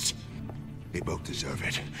favorites. They both deserve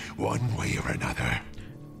it, one way or another.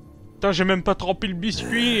 Putain, j'ai même pas trempé le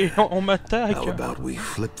biscuit et on m'attaque. How about we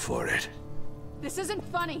flip for it? This isn't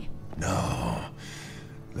funny. No,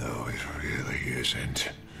 it really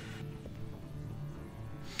isn't.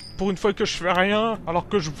 Pour une fois que je fais rien, alors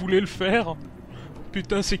que je voulais le faire.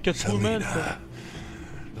 Putain, c'est Catwoman. Selena,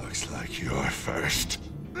 looks like you're first.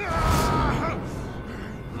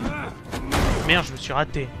 Merde, je me suis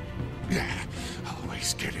raté.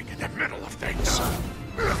 Always getting in the middle of things.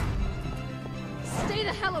 Stay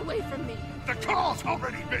the hell away from me. The call's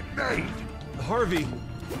already been made. Harvey.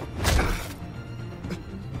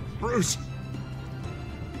 Bruce.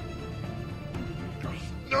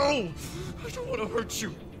 No, I don't want to hurt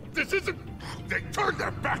you. This isn't... They turned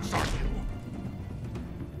their backs on you!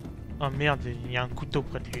 Oh merde, il y a un couteau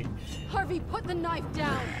près de lui. Harvey, put the knife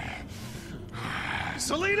down!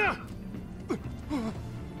 Selena!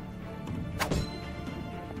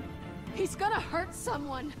 He's gonna hurt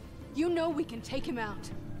someone! You know we can take him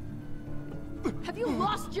out. Have you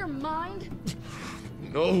lost your mind?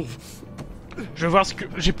 No. Je vais voir ce que...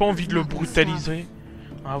 J'ai pas envie de le brutaliser.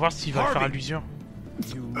 On va voir s'il va faire allusion.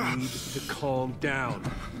 You need to calm down.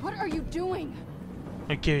 What are you doing?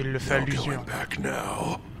 Ok, il le fait allusion. Back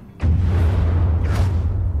now.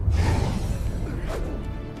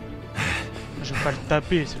 Je vais pas le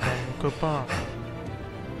taper, c'est quand même mon copain.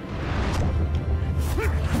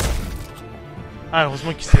 Ah,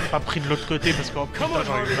 heureusement qu'il s'est pas pris de l'autre côté parce que oh, putain,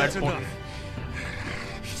 j'aurais eu mal pour lui.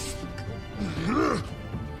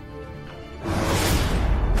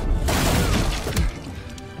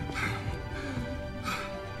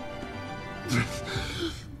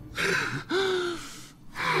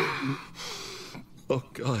 Oh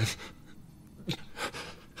God.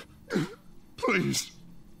 Please.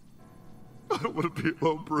 I don't want to be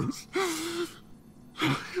alone, Bruce.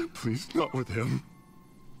 Please, not with him.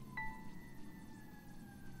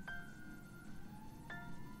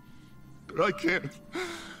 But I can't.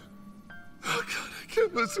 Oh God, I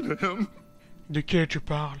can't listen to him. De qui tu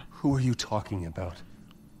parles? Who are you talking about?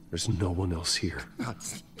 There's no one else here.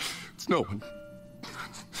 It's no one.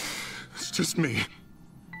 It's just me.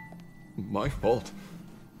 My fault.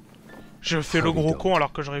 Je fais le gros con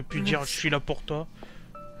alors que j'aurais pu dire je suis là pour toi.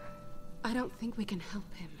 I don't think we can help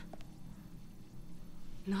him.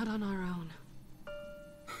 Not on our own.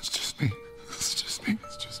 It's just me. It's just me.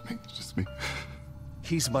 It's just me. It's just me.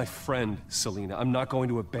 He's my friend, Selena. I'm not going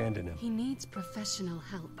to abandon him. He needs professional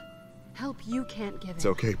help. Help you can't give him. It's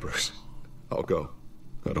okay, Bruce. I'll go.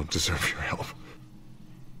 I don't deserve your help.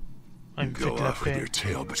 Go off with your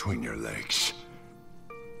tail between your legs.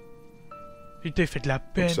 Il t'a fait de la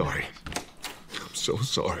peine. I'm sorry. I'm so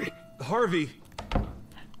sorry. Harvey!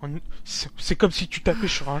 C'est comme si tu tapais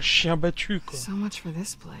sur un chien battu, quoi. So much for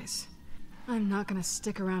this place. I'm not gonna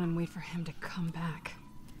stick around and wait for him to come back.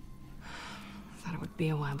 Thought it would be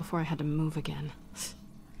a while before I had to move again.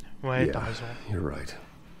 Ouais, t'as raison. You're right.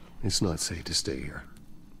 It's not safe to stay here.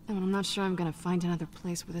 And I'm not sure I'm gonna find another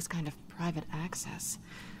place with this kind of private access.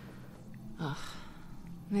 Ugh.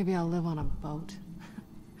 Maybe I'll live on a boat.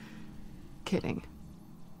 Kidding.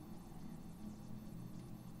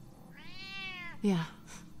 Yeah.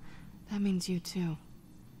 That means you too.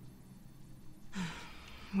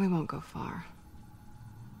 We won't go far.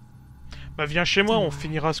 Bah viens chez moi, on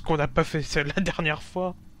finira ce qu'on n'a pas fait la dernière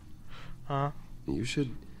fois. Hein? You should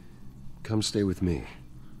come stay with me.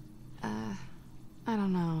 I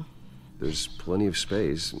don't know. There's plenty of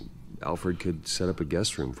space. Alfred could set up a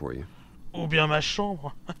guest room for you. Ou bien ma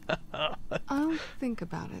chambre. I'll think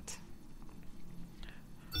about it.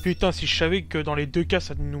 Putain, si je savais que dans les deux cas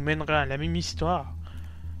ça nous mènerait à la même histoire,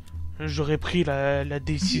 j'aurais pris la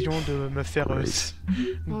décision de me faire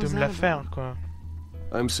de me la faire, quoi.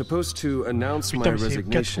 I'm supposed to announce my Putain, mais c'est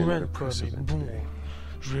resignation at a Catwoman, quoi. press Mais event bon, today.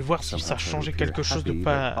 je voulais voir si ça changeait quelque chose de ne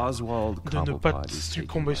pas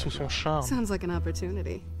succomber sous son charme. Sounds like an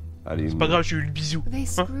opportunity. C'est pas grave, j'ai eu le bisou. They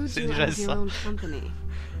screwed C'est you déjà out of your ça. own company.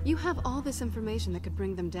 You have all this information that could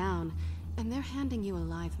bring them down, and they're handing you a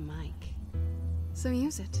live mic. So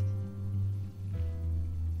use it.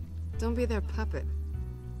 Don't be their puppet.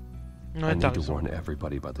 I Ouais, t'as need to raison. warn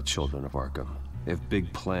everybody about the children of Arkham. They have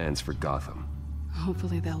big plans for Gotham.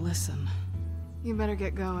 Hopefully they'll listen. You better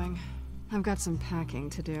get going. I've got some packing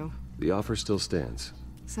to do. The offer still stands.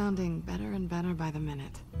 Sounding better and better by the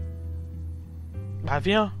minute. Bah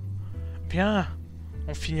viens, viens.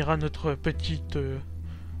 On finira notre petit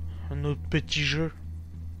jeu.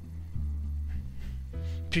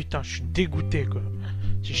 Putain, je suis dégoûté, quoi.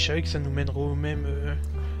 Si je savais que ça nous mènerait au même,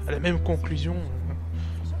 à la même conclusion,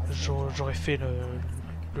 j'aurais fait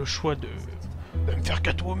le choix de me faire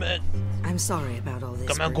Catwoman. I'm sorry about all this,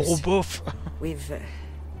 Comme un Bruce. gros beauf.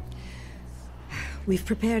 We've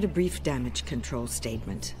prepared a brief damage control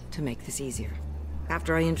statement to make this easier.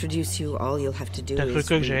 After I introduce you, all you'll have to do T'as cru is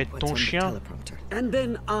que j'allais read être what's ton on the chien? teleprompter. And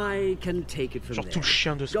then I can take it from Genre tout there. le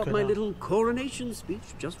chien de ce Got my connard. little coronation speech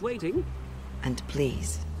just waiting. And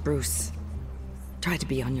please, Bruce, try to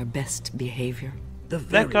be on your best behavior. The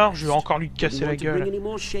very D'accord, je vais best. encore lui casser Wouldn't la want to bring gueule. any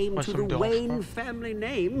more shame Moi, to ça the me dérange Wayne pas. family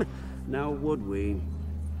name. Now would we?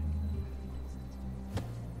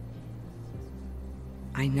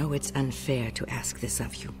 I know it's unfair to ask this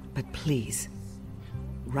of you, but please.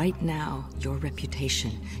 Right now, your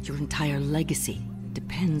reputation, your entire legacy,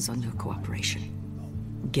 depends on your cooperation.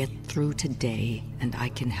 Get through today, and I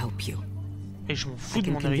can help you. Et je m'en I fous de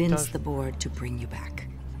can mon convince héritage. the board to bring you back.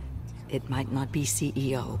 It might not be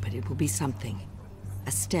CEO, but it will be something.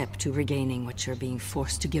 A step to regaining what you're being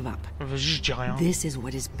forced to give up. Vas-y, je dis rien. This is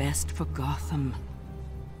what is best for Gotham.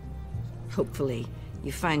 Hopefully,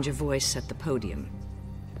 you find your voice at the podium.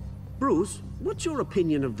 Bruce, what's your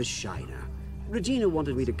opinion of the Shiner? Regina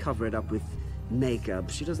wanted me to cover it up with makeup.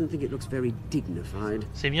 She doesn't think it looks very dignified.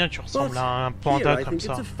 C'est bien, tu But ressembles à un here panda I comme think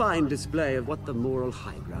ça. it's a fine display of what the moral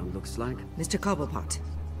high ground looks like. Mr. Cobblepot,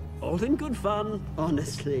 All in good fun,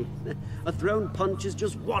 honestly. A thrown punch is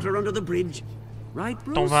just water under the bridge. Right,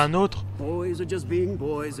 Bruce? T'en veux un autre? Boys are just being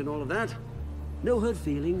boys and all of that. No hurt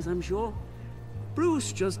feelings, I'm sure.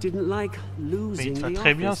 Bruce just didn't like Mais losing il te va the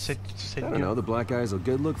très bien office. cette I don't know, gueule. the black eye's a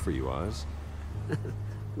good look for you, Oz.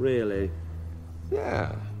 Really?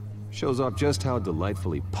 Yeah. Shows off just how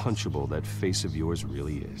delightfully punchable that face of yours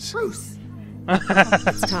really is. Bruce!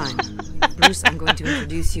 It's time. Bruce, I'm going to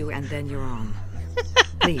introduce you and then you're on.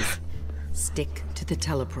 Please, stick to the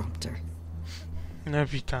teleprompter. Ah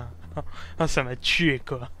putain. Ah, ça m'a tué,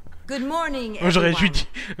 quoi. Good morning, Moi, j'aurais everyone. dû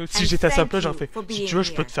dire, si And j'étais à sa thank place, you j'aurais fait, for si being tu veux,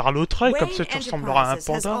 je peux here. te faire l'autre œil, comme ça tu Wayne ressembleras à un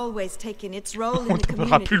Enterprises has panda. always taken its role in On the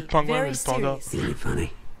t'appellera plus le community pingouin, mais very le panda. seriously. Really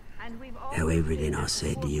funny. How everything I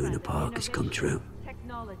said to you in the park has come true.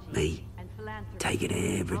 Me, taking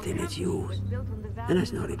everything that's yours. And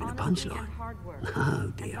that's not even a punchline.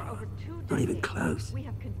 Oh dear, not even close.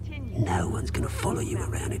 No one's gonna follow you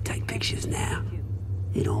around and take pictures now.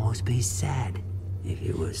 It'd almost be sad. if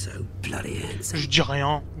you were so bloody handsome. Je dis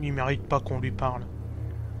rien, il mérite pas qu'on lui parle.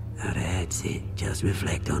 That's it. Just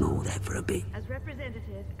reflect on all that for a bit.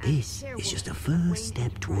 This is just a first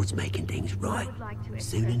step towards making things right.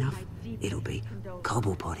 Soon enough, it'll be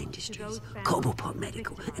Cobblepot Industries, Cobblepot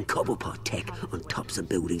Medical, and Cobblepot Tech on tops of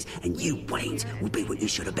buildings, and you, Waynes, will be what you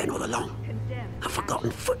should have been all along. A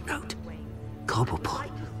forgotten footnote.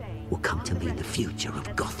 Cobblepot will come to mean the future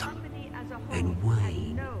of Gotham. And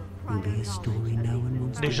Wayne will be a story no one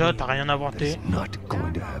wants to Déjà, hear. t'as rien inventé. Not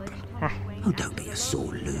going to happen. Oh, don't be a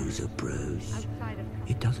sore loser, Bruce.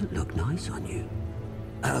 It doesn't look nice on you.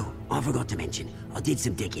 Oh, I forgot to mention, I did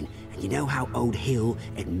some digging, and you know how old Hill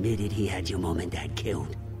admitted he had your mom and dad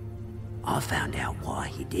killed? I found out why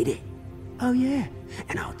he did it. Oh yeah,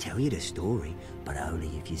 and I'll tell you the story, but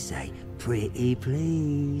only if you say, pretty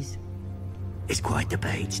please. It's quite the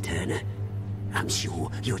page turner. I'm sure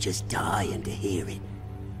you're just dying to hear it,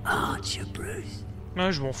 aren't you, Bruce?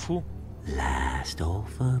 Ouais, je m'en fous. Last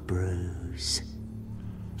offer, Bruce.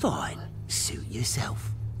 Fine, suit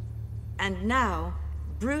yourself. And now,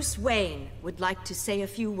 Bruce Wayne would like to say a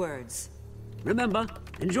few words. Remember,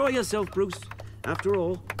 enjoy yourself, Bruce. After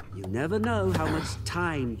all, you never know how much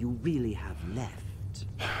time you really have left.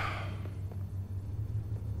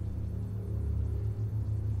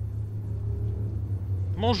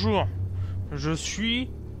 Bonjour, je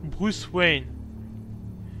suis Bruce Wayne.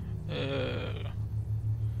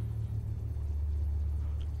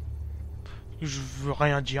 Je veux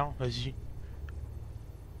rien dire, vas-y.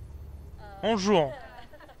 Bonjour.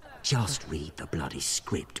 Just read the bloody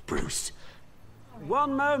script, Bruce.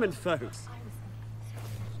 One moment, folks.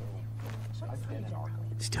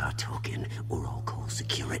 Start talking, or I'll call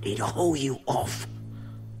security to haul you off.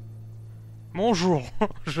 Bonjour,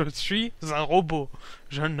 je suis un robot.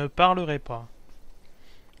 Je ne parlerai pas.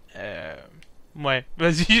 Ouais,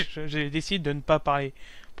 vas-y, j'ai décidé de ne pas parler.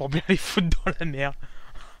 Pour bien les foutre dans la merde.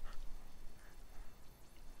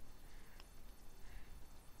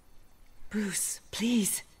 Bruce,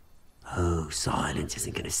 please. Oh, silence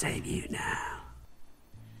isn't gonna save you now.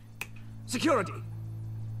 Security!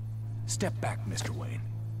 Step back, Mr. Wayne.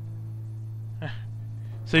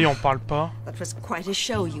 Ça y est, on parle pas. That was quite a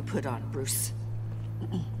show you put on, Bruce.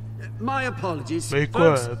 My apologies. Mais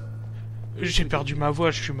quoi j'ai perdu ma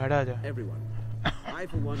voix, je suis malade. Everyone. I,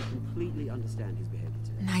 for one, completely understand his behavior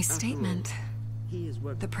today. Nice statement.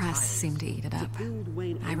 The press seemed to eat it up.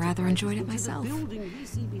 I rather enjoyed it myself.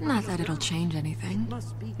 Not that it'll change anything.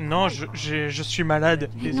 Non, je suis malade,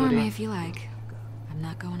 Ignore me désolé. if you like. I'm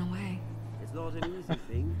not going away. It's not an easy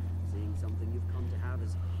thing, seeing something you've come to have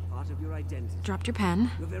as part of your identity. Dropped your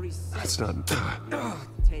pen. You're very That's not... taken over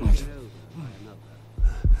by another.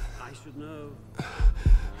 I should know.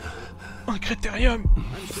 Un critérium.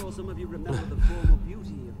 I'm sure some of you remember the former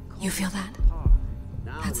beauty of You feel that?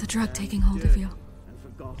 Now That's the drug taking hold of you. and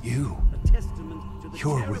forgotten. You. A testament to the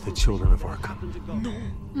You're with the children of Arkham.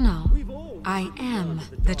 No, I am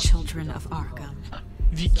the children of Arkham.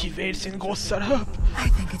 Vicky Vale, c'est une grosse salope. I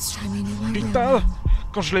think it's time you knew my real Putain, name.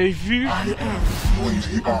 quand je l'avais vu, I am.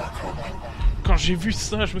 quand j'ai vu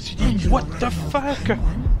ça, je me suis dit, what the fuck?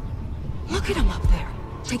 Look at him up there,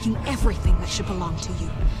 taking everything that should belong to you.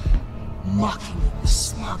 Mocking you,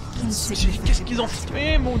 smug, insignificant. Qu'est-ce qu'ils ont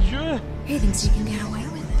fait, mon dieu? He thinks he can get away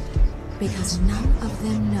with it. Because none of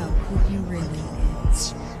them know who he really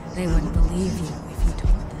is. They wouldn't believe you if you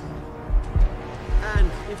told them.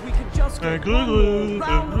 And if we could just get one more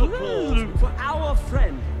round of applause for our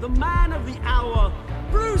friend, the man of the hour,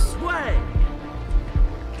 Bruce Wayne.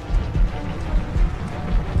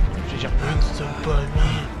 Je vais dire, once upon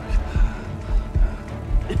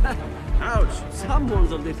Ouch,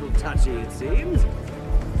 someone's a little touchy, it seems.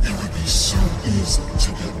 It would be so easy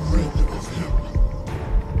to get rid of him.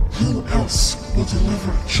 Who else will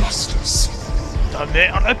deliver justice? ta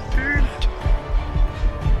mère, la pute!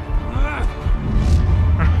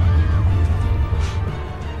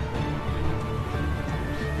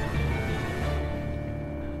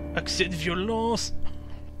 Accès de violence.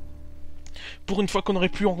 Pour une fois qu'on aurait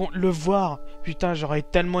pu le voir. Putain, j'aurais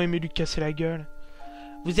tellement aimé lui casser la gueule.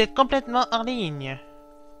 Vous êtes complètement hors ligne.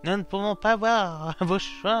 Nous ne pouvons pas voir vos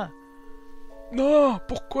choix. Non,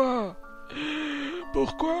 pourquoi?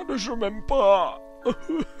 Pourquoi ne joue même pas?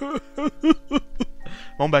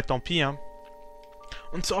 Bon bah tant pis, hein.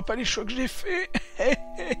 On ne saura pas les choix que j'ai faits.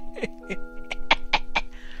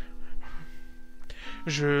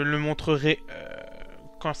 Je le montrerai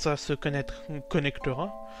quand ça se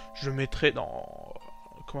connectera. Je le mettrai dans...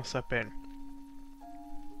 Comment ça s'appelle?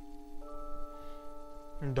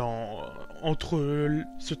 Dans... Entre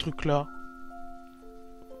ce truc-là.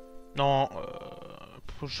 Non,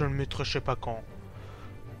 je le mettrai je sais pas quand.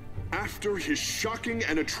 After his shocking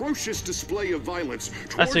and atrocious display of violence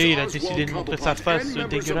Ah, towards ça y est, il a décidé de montrer sa Cobblepot face and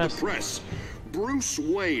members of dégueulasse. the press, Bruce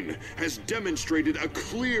Wayne has demonstrated a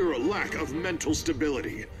clear lack of mental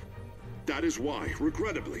stability. That is why,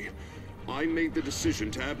 regrettably, I made the decision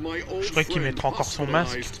to have my old friend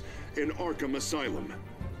hospitalized in Arkham Asylum.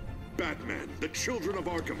 Batman, the Children of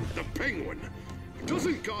Arkham, the Penguin.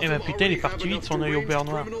 Doesn't Gotham already have enough deranged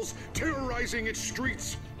criminals terrorizing its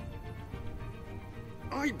streets?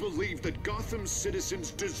 I believe that Gotham's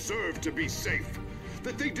citizens deserve to be safe,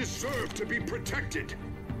 that they deserve to be protected.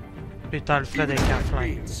 Putain, le flingue avec un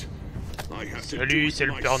flingue. Salut, c'est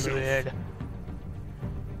le Père Noël.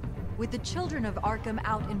 With the children of Arkham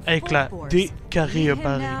out in avec la décarrée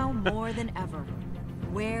barrée. now more than ever.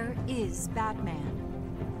 Where is Batman?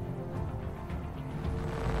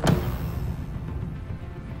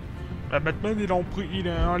 Bah, Batman il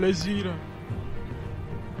est en l'asile.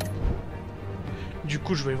 Du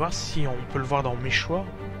coup je vais voir si on peut le voir dans mes choix.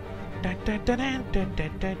 Et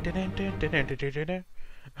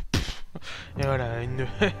voilà, une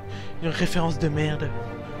référence de merde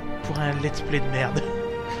pour un let's play de merde.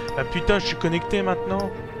 Ah putain, je suis connecté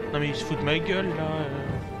maintenant. Non mais il se fout de ma gueule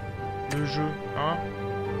là, le jeu, hein.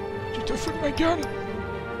 Tu te fous de ma gueule.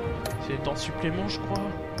 C'est dans supplément je crois.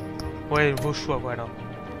 Ouais, vos choix, voilà.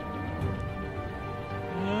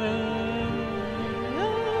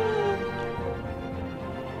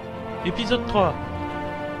 Épisode 3.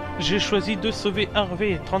 J'ai choisi de sauver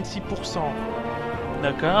Harvey, 36%.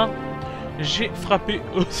 D'accord. J'ai frappé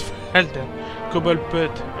Oswald,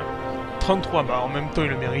 Cobblepot, 33%. Bah en même temps il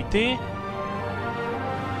le méritait.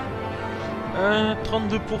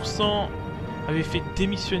 32% avait fait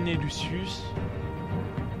démissionner Lucius.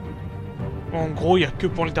 En gros, il n'y a que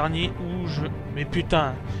pour le dernier où je... Mais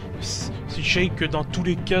putain, si je sais que dans tous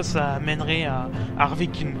les cas ça amènerait à Harvey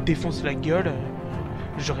qui nous défonce la gueule,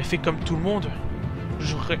 j'aurais fait comme tout le monde.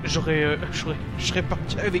 Je serais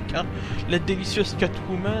parti avec la délicieuse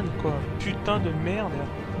Catwoman, quoi. Putain de merde.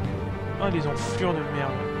 Ah, les enflures de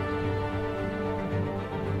merde.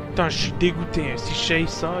 Putain, je suis dégoûté. Si je savais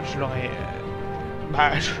ça, je l'aurais...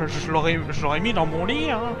 Bah, je l'aurais mis dans mon lit,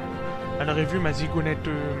 hein. Elle aurait vu ma zigounette,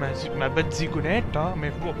 ma bête zigounette, hein,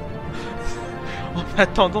 mais bon. En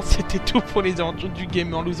attendant, c'était tout pour les aventures du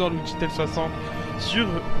Game en Loser Digital 60 sur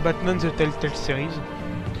Batman the TellTale Series.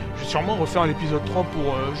 Je vais sûrement refaire l'épisode 3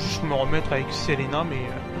 pour juste me remettre avec Selena, mais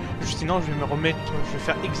sinon je vais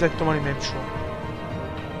faire exactement les mêmes choix.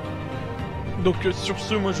 Donc sur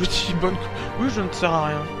ce, moi je dis bonne... Oui, je ne sers à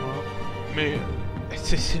rien, mais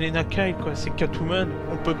c'est Selena Kyle, quoi, c'est Catwoman,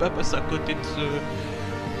 on peut pas passer à côté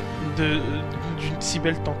d'une si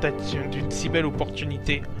belle tentative, d'une si belle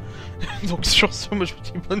opportunité. Donc sur ce, moi je vous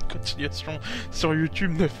dis bonne continuation sur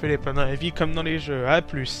YouTube, ne fallait pas dans la vie comme dans les jeux, à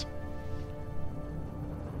plus.